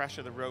really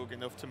pressure the rogue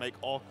enough to make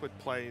awkward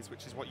plays,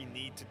 which is what you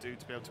need to do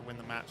to be able to win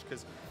the match.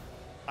 Because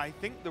I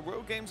think the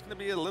rogue game's going to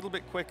be a little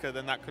bit quicker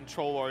than that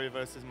Control Warrior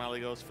versus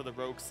Malygos for the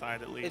rogue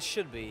side, at least. It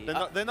should be.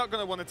 They're not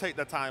going to want to take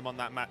their time on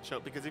that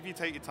matchup, because if you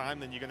take your time,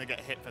 then you're going to get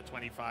hit for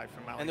 25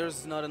 from Malygos. And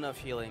there's not enough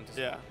healing to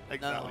Yeah,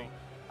 exactly. No.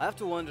 I have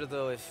to wonder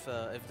though if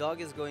Dog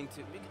is going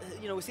to,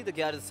 you know, we see the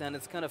Gadget Sand,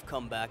 it's kind of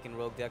come back in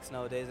rogue decks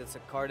nowadays. It's a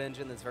card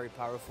engine that's very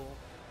powerful.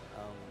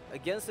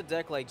 Against a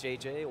deck like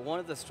JJ, one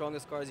of the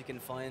strongest cards you can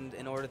find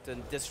in order to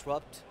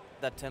disrupt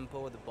that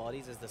tempo of the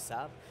bodies is the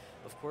Sap,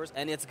 of course.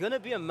 And it's going to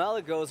be a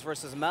Malygos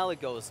versus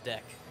Malygos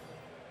deck.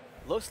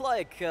 Looks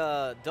like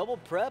Double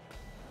Prep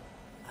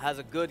has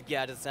a good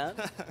Gadget Sand.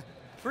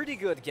 Pretty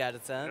good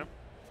Gadget Sand. Yep.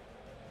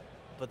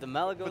 But the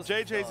Malagos. But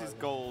JJ's is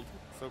gold,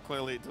 so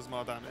clearly it does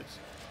more damage.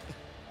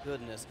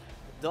 Goodness.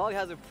 Dog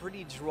has a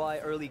pretty dry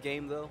early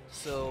game though,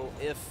 so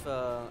if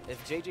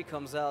JJ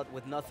comes out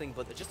with nothing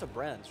but just a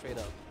brand straight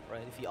up,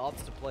 right? If he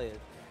opts to play it,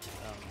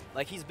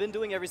 like he's been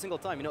doing every single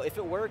time. You know, if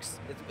it works,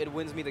 it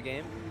wins me the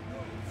game,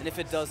 and if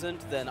it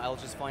doesn't, then I'll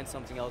just find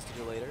something else to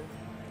do later.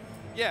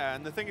 Yeah,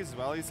 and the thing is as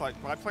well, is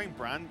like by playing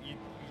brand, you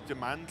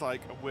demand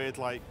like a weird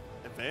like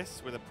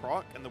this with a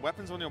proc, and the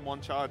weapon's only on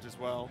 1 charge as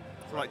well.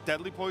 So like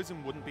Deadly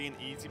Poison wouldn't be an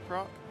easy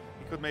proc.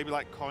 You could maybe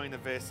like coin a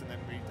Vis and then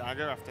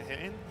re-dagger after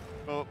hitting.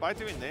 But by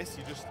doing this,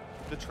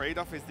 the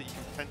trade-off is that you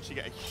can potentially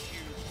get a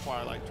huge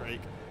Twilight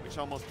Drake, which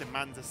almost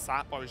demands a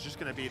sap, or is just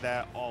going to be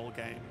there all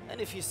game.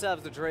 And if you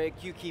sap the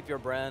Drake, you keep your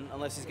brand,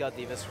 unless he's got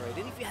the Eviscerate.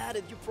 And if you had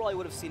it, you probably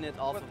would have seen it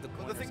off of the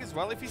corner. But the thing is,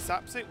 well, if he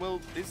saps it, well,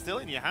 it's still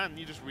in your hand.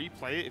 You just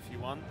replay it if you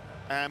want.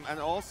 And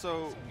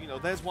also, you know,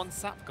 there's 1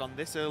 sap gone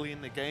this early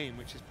in the game,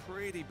 which is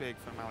pretty big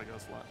for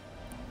Malagos luck.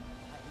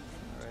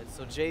 All right,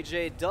 so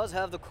JJ does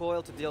have the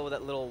coil to deal with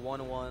that little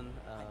 1-1.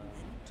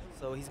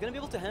 So he's going to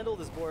be able to handle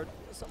this board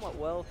somewhat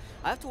well.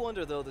 I have to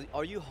wonder, though,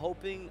 are you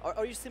hoping,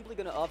 are you simply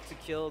going to opt to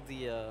kill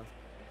the,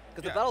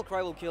 because the Battle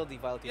Cry will kill the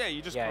Vile Teacher. Yeah,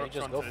 you just corrupt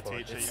onto the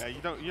Teacher. Yeah,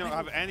 you don't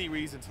have any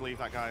reason to leave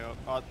that guy up,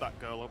 or that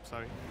girl up,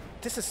 sorry.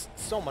 This is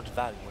so much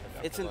value when you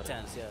think It's about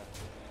intense, it.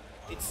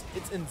 yeah.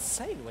 It's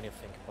insane when you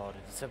think about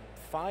it. It's a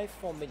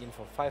 5/4 minion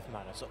for 5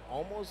 mana, so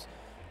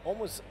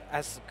almost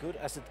as good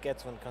as it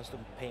gets when it comes to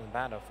paying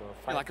mana for a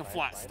 5. Yeah, like a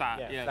flat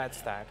stat. Yeah, flat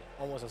stat,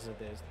 almost as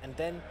it is. And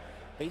then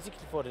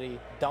basically for the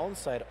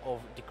downside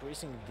of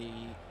decreasing the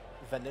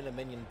vanilla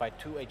minion by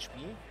 2 HP,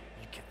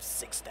 you get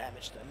 6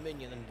 damage to a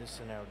minion in this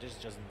scenario. This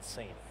is just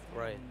insane.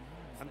 Right.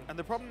 And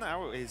the problem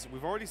now is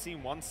we've already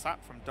seen 1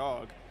 sap from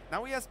Dog.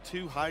 Now he has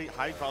 2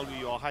 high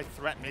value or high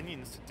threat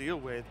minions to deal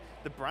with.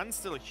 The brand's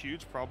still a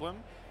huge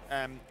problem.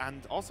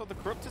 And also the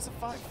Corrupt is a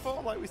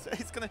 5/4, like we said.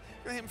 It's going to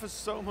hit him for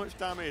so much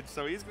damage.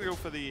 So he's going to go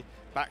for the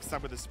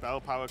backstab with the spell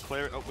power,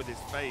 clear it up with his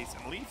face,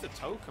 and leave the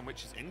token,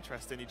 which is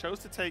interesting. He chose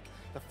to take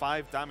the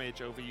 5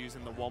 damage over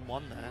using the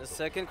 1/1 there. The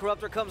second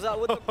Corruptor comes out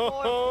with the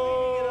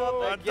coil, cleaning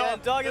it up again.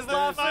 Dog is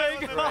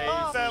laughing.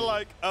 They're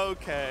like,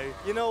 okay.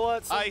 You know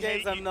what? Some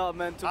games I'm not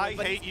meant to win,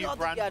 I hate you,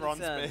 Brand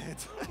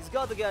Bronzebeard. He's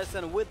got the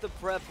Gadgetzan with the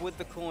prep, with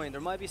the coin.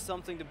 There might be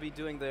something to be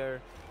doing there.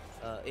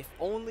 If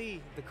only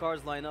the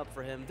cards line up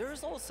for him.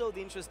 There's also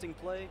the interesting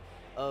play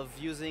of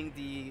using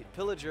the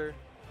Pillager,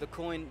 the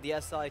coin, the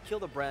SI, kill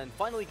the brand,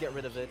 finally get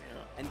rid of it,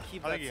 and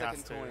keep that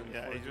second coin.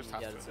 Yeah, he just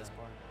has to at this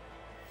part.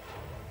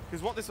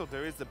 Because what this will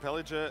do is the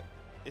Pillager,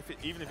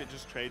 even if it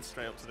just trades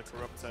straight up to the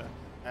Corruptor,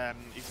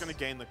 he's going to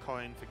gain the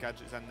coin for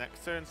Gadgetzan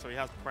next turn, so he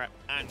has prep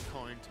and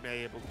coin to be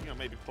able to,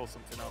 maybe pull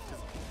something off.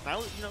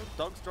 Because now,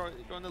 Dog's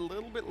going a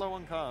little bit low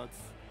on cards.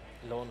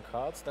 Low on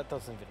cards? That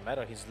doesn't even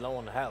matter. He's low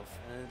on health.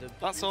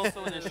 That's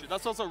also an issue.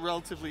 That's also a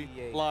relatively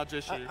large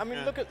issue. I mean,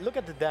 look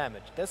at the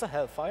damage. There's a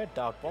Hellfire,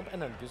 Dark Bomb,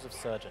 and an Abusive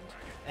Sergeant.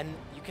 And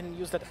you can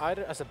use that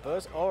either as a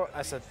burst or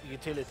as a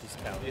utility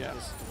spell in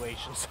this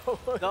situation. So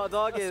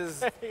Dog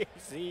is...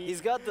 He's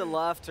got the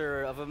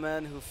laughter of a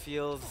man who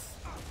feels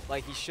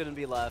like he shouldn't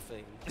be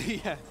laughing.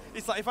 Yeah.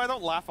 It's like, if I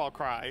don't laugh, I'll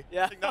cry.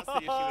 Yeah. I think that's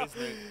the issue,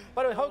 isn't it?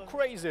 By the way, how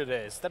crazy it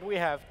is that we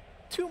have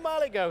 2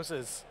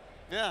 Malagoses.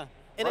 Yeah.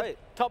 In a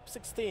top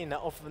 16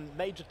 of a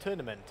major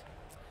tournament.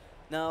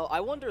 Now,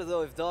 I wonder,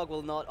 though, if Dog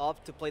will not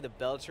opt to play the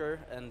Belcher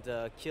and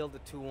kill the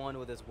 2-1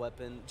 with his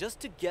weapon, just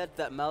to get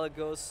that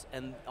Malagos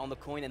and on the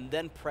coin and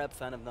then prep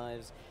Fan of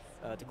Knives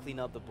to clean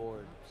up the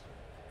board.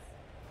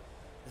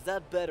 Is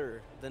that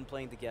better than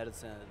playing the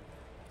Gadgetzan?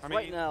 I mean,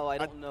 right now, I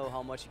don't know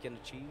how much he can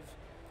achieve.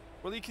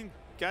 Well, you can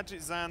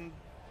Gadgetzan,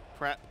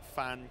 prep,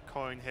 fan,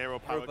 coin, hero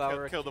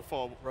power, kill the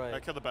 4,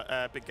 kill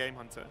the big game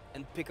hunter.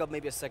 And pick up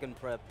maybe a second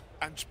prep.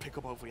 And just pick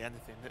up hopefully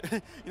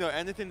anything.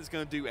 Anything that's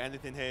going to do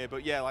anything here.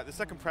 But yeah, like the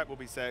second prep will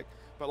be sick.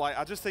 But like,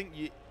 I just think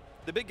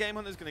the big game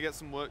hunter is going to get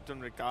some work done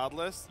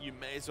regardless. You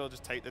may as well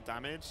just take the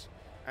damage.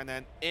 And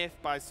then if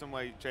by some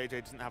way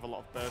JJ doesn't have a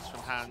lot of bursts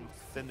from hand,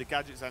 then the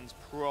Gadgetzan's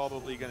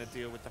probably going to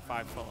deal with the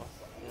 5/4.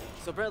 Yeah.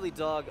 So apparently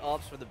Dog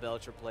opts for the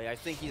Belcher play. I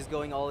think he's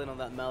going all in on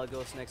that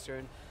Malagos next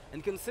turn.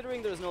 And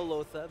considering there's no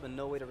Lotheb and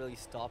no way to really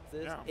stop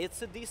this, it's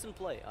a decent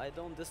play. I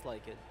don't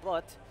dislike it.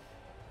 But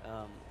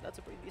that's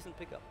a pretty decent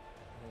pickup.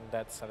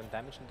 That's 7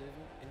 damage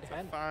in the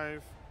hand.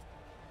 5.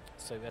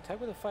 So you attack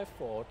with a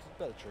 5/4 to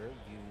Belcher.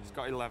 He's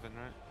got 11,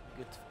 right?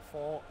 Get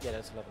 4. Yeah,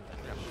 that's 11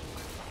 damage.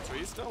 Yeah. So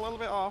he's still a little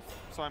bit off.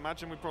 So I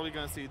imagine we're probably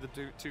going to see the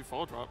 2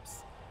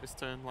 4-drops this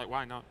turn. Like,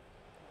 why not?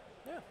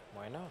 Yeah,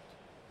 why not?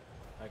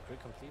 I agree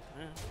completely.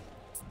 Yeah.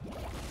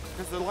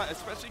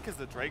 Especially because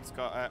the Drake's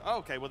got...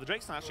 okay, well, the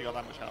Drake's not actually got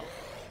that much health.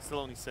 Still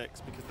only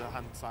 6 because the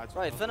hand sides...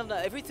 Right, Fan of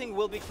Knives, everything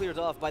will be cleared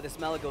off by this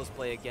Malagos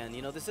play again.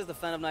 This is the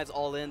Fan of Knives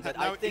all-in that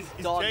I think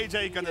is Dog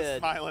JJ going to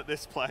smile at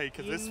this play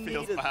because this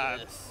feels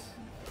bad?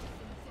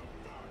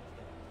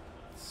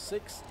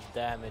 6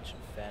 damage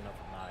Fan of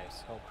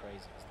Knives. How crazy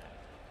is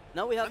that?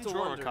 Now we have to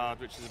draw wonder, a card,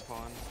 which is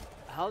important.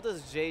 How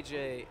does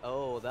JJ...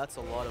 Oh, that's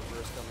a lot of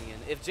burst coming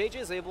in. If JJ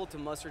is able to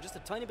muster just a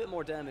tiny bit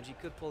more damage, he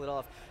could pull it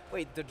off.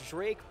 Wait, the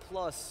Drake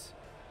plus...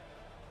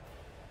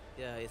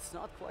 Yeah, it's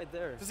not quite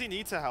there. Does he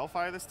need to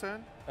Hellfire this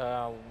turn?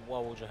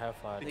 What would you have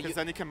fired? Because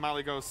then he can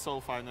Malygos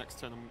Soulfire next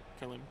turn and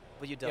kill him.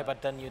 But you die. Yeah,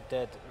 but then you're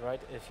dead,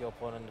 right? If your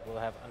opponent will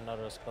have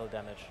another spell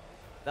damage.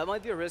 That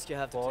might be a risk you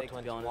have to take, to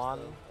be 21.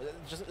 honest.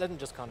 Just let me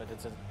just count it.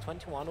 It's a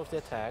 21 with the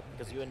attack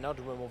because you are not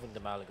removing the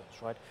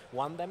Malygos, right?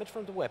 1 damage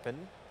from the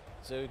weapon,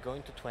 so you're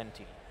going to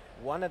 20.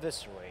 1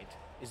 eviscerate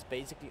is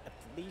basically at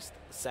least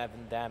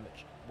 7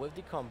 damage. With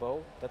the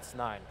combo, that's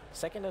 9.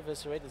 Second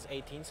eviscerate is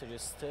 18, so you're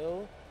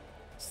still.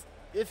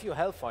 If you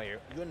Hellfire,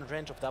 you're in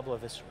range of double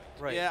eviscerate.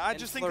 Right. Yeah, I and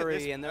just think at flurry,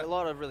 this, and there are a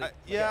lot of really.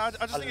 yeah, Yes,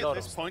 I just a think lot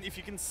at this of point, if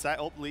you can set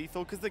up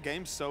lethal, because the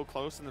game's so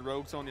close and the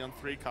rogue's only on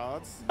 3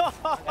 cards. This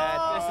is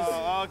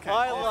Okay.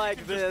 I Well, like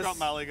you can this. Just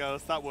drop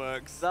Malygos, that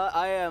works.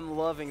 I am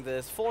loving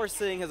this,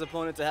 forcing his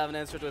opponent to have an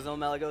answer to his own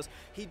Malygos.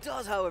 He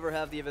does, however,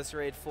 have the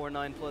eviscerate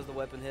 4/9 plus the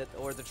weapon hit,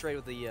 or the trade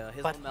with the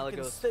his but own you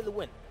can Malygos. still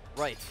win.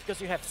 Right. Because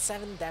you have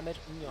 7 damage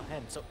in your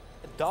hand. So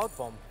a Dog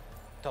Bomb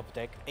top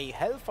deck, a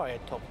Hellfire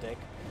top deck,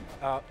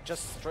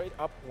 just straight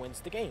up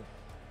wins the game.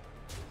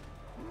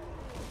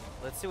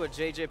 Let's see what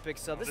JJ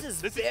picks up. This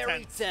is is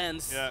very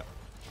tense. Yeah.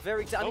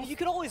 Very tense. I mean, you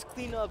can always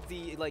clean up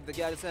the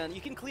guidance hand.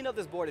 You can clean up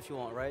this board if you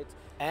want, right?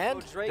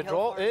 And So Drake, the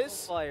draw Hellfire, is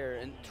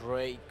Soulfire, and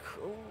Drake.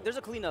 there's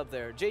a cleanup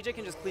there. JJ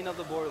can just clean up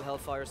the board with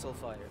Hellfire,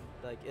 Soulfire.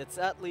 Like, it's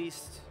at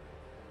least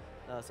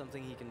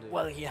something he can do.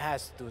 Well, he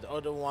has to do it.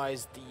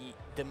 Otherwise,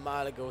 the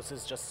Malygos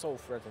is just so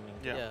threatening.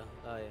 Yeah.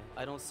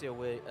 I don't see a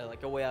way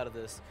a way out of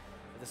this.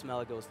 If this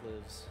Malygos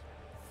lives.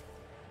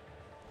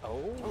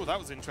 Oh, that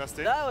was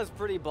interesting. That was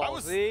pretty That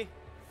was- ballsy.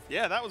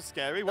 Yeah, that was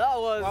scary. That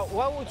was.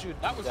 Why would you do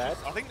That was that?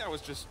 just, I think that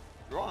was just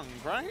wrong,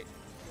 right?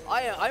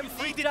 I'm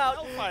freaked out.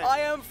 Hellfire. I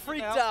am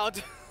freaked Yeah.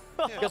 out.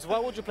 Because why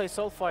would you play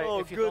Soulfire Oh,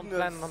 if you don't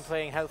plan goodness. on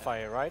playing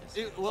Hellfire, right?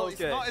 Well, Okay.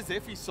 it's not as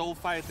if he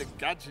soul-fired the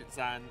gadget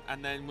Zan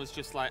and then was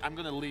just like, I'm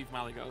going to leave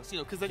Malygos. You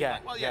know, because then you're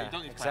like, well, yeah, you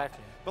don't need to play.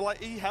 exactly. But like,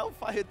 he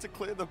hellfired to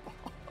clear the ball.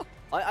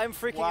 I'm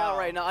freaking Wow. out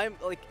right now. I'm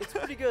like, it's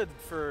pretty good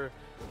for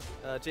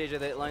JJ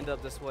that it lined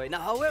up this way.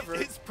 Now, however,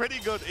 It's pretty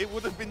good. It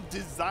would have been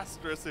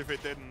disastrous if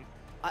it didn't.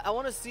 I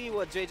want to see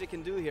what JJ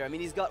can do here. I mean,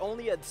 he's got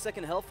only a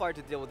second Hellfire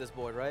to deal with this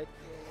board, right?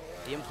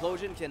 The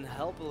Implosion can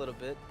help a little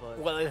bit, but...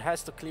 Well, it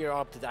has to clear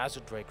up the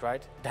Azure Drake,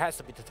 right? It has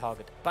to be the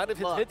target. But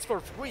if it Fuck. hits for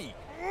 3,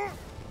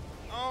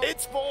 Oh.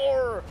 it's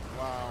 4!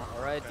 Wow.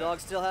 All right, Dog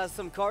still has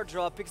some card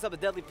draw, picks up a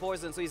Deadly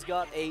Poison, so he's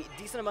got a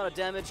decent amount of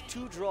damage,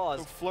 2 draws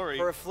So flurry.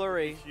 for a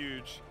Flurry.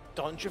 Huge.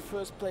 Don't you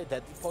first play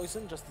Deadly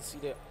Poison just to see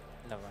the...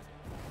 Never mind.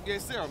 Yeah,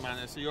 it's 0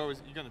 mana, so you're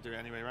going to do it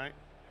anyway, right?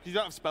 You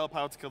don't have spell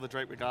power to kill the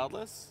Drake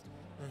regardless.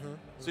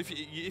 So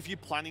if you're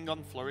planning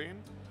on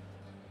flurrying,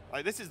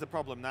 like this is the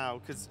problem now,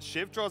 because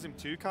Shiv draws him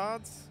 2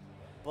 cards.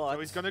 But, So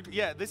he's going to,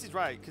 yeah, this is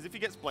right, because if he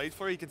gets Blade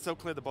Flurry, he can still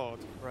clear the board.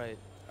 right.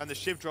 And the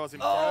Shiv draws him.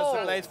 Oh!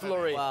 first. Blade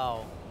Flurry.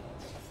 Wow.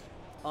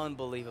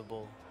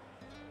 Unbelievable.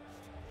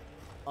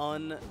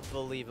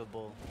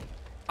 Unbelievable.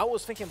 I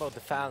was thinking about the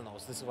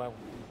Falnos. This is why I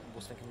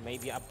was thinking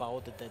maybe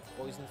about the Deadly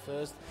Poison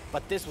first.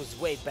 But this was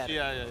way better.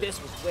 Yeah.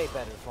 This was way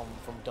better from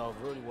Dog.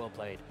 Really well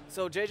played.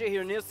 So JJ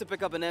here needs to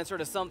pick up an answer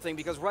to something,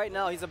 because right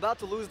now he's about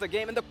to lose the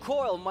game, and the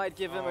Coil might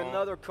give him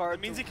another card.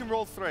 It means he can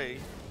roll 3.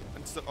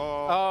 And so,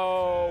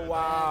 Oh,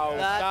 wow.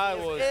 That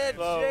is was it.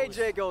 close.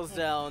 JJ goes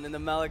down in the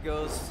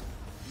Malygos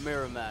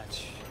mirror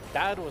match.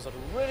 That was a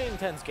really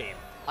intense game.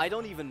 I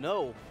don't even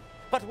know.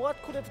 But what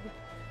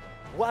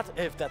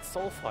if that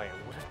Soulfire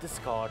would have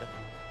discarded?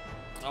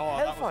 that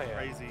was Hellfire.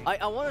 crazy.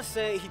 I want to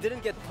say he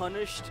didn't get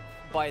punished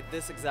by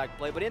this exact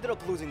play, but he ended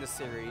up losing the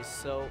series,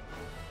 so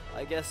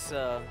I guess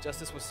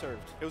justice was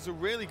served. It was a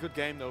really good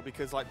game though,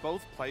 because like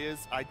both players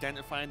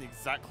identifying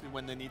exactly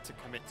when they need to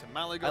commit to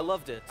Malygos. I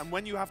loved it. And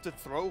when you have to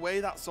throw away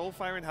that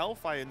Soulfire and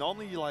Hellfire,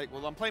 normally you're like,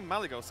 well, I'm playing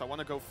Malygos, so I want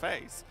to go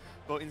face.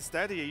 But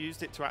instead he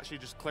used it to actually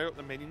just clear up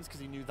the minions because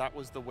he knew that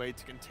was the way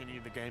to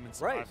continue the game and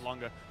survive Right.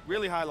 longer.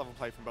 Really high level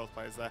play from both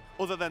players there.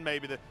 Other than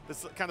maybe the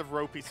kind of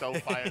ropey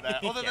Soulfire there.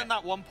 Other than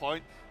that 1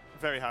 point,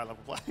 very high level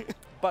play.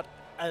 But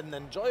an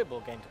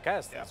enjoyable game to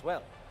cast as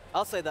well.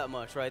 I'll say that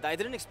much, right? I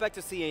didn't expect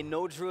to see a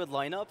no Druid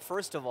lineup,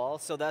 first of all,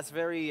 so that's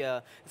very,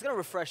 it's kind of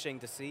refreshing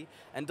to see.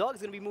 And Dog's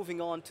going to be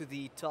moving on to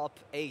the top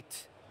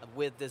 8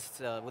 with this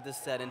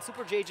set. And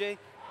SuperJJ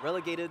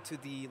relegated to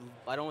the,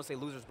 I don't want to say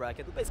loser's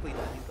bracket, but basically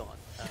that, he's gone.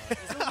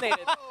 He's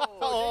eliminated.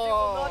 So JJ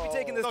will not be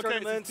taking this Okay, it's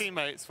his tournament.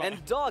 teammates. Fine.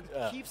 And Dog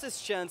keeps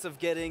his chance of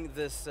getting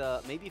this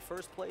maybe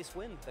first place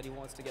win that he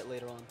wants to get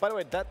later on. By the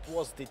way, that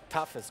was the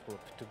toughest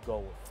group to go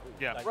with.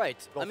 Yeah. Like,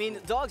 Right. go I mean,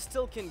 through. Dog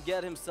still can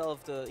get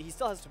himself to, he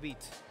still has to beat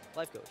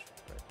Life Coach.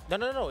 Right. No.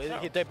 No,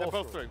 They're they're both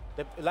both through.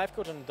 The Life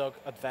Coach and Dog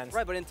advanced.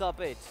 Right, but in top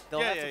 8. They'll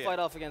Yeah, have yeah, to yeah. fight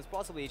off against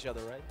possibly each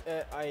other,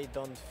 right? I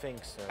don't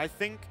think so. I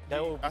think They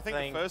will be the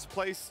playing first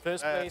place.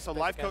 first place so plays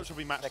Life Coach against will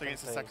be matched second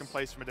against the place. second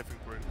place from a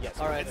different group. Yes.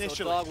 All right, so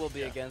Initially, Dog will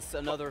be yeah. against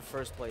another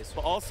first place.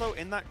 But also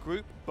in that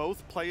group,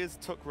 both players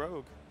took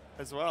Rogue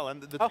as well,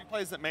 and the 2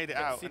 players that made it You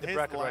can out. see and the here's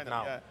bracket right lineup,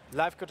 now. yeah.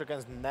 Life Coach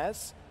against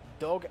Ness,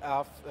 Dog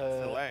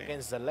Zalay.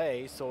 against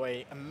Zalay, so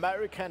a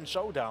American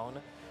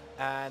showdown.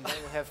 And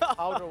they will have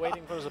Powder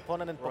waiting for his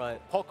opponent and Right.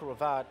 Poker of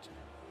that.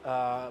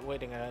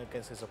 waiting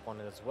against his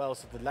opponent as well.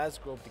 So the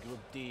last group, the Group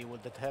D, will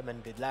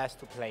determine the last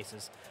 2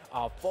 places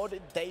for the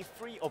day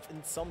 3 of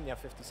Insomnia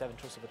 57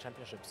 Truesilver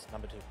Championships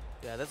 #2.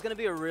 Yeah, that's going to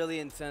be a really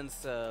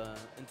intense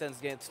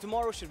game.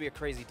 Tomorrow should be a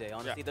crazy day,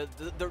 honestly. Yeah.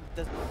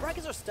 The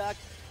brackets are stacked,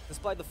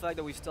 despite the fact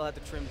that we've still had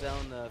to trim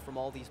down from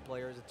all these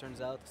players, it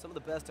turns out. Some of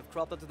the best have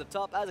cropped up to the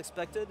top, as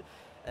expected.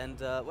 And,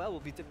 well, we'll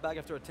be back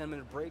after a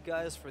 10-minute break,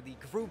 guys, for the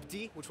Group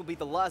D, which will be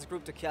the last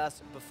group to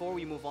cast before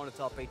we move on to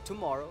top 8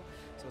 tomorrow.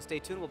 So stay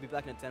tuned. We'll be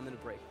back in a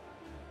 10-minute break.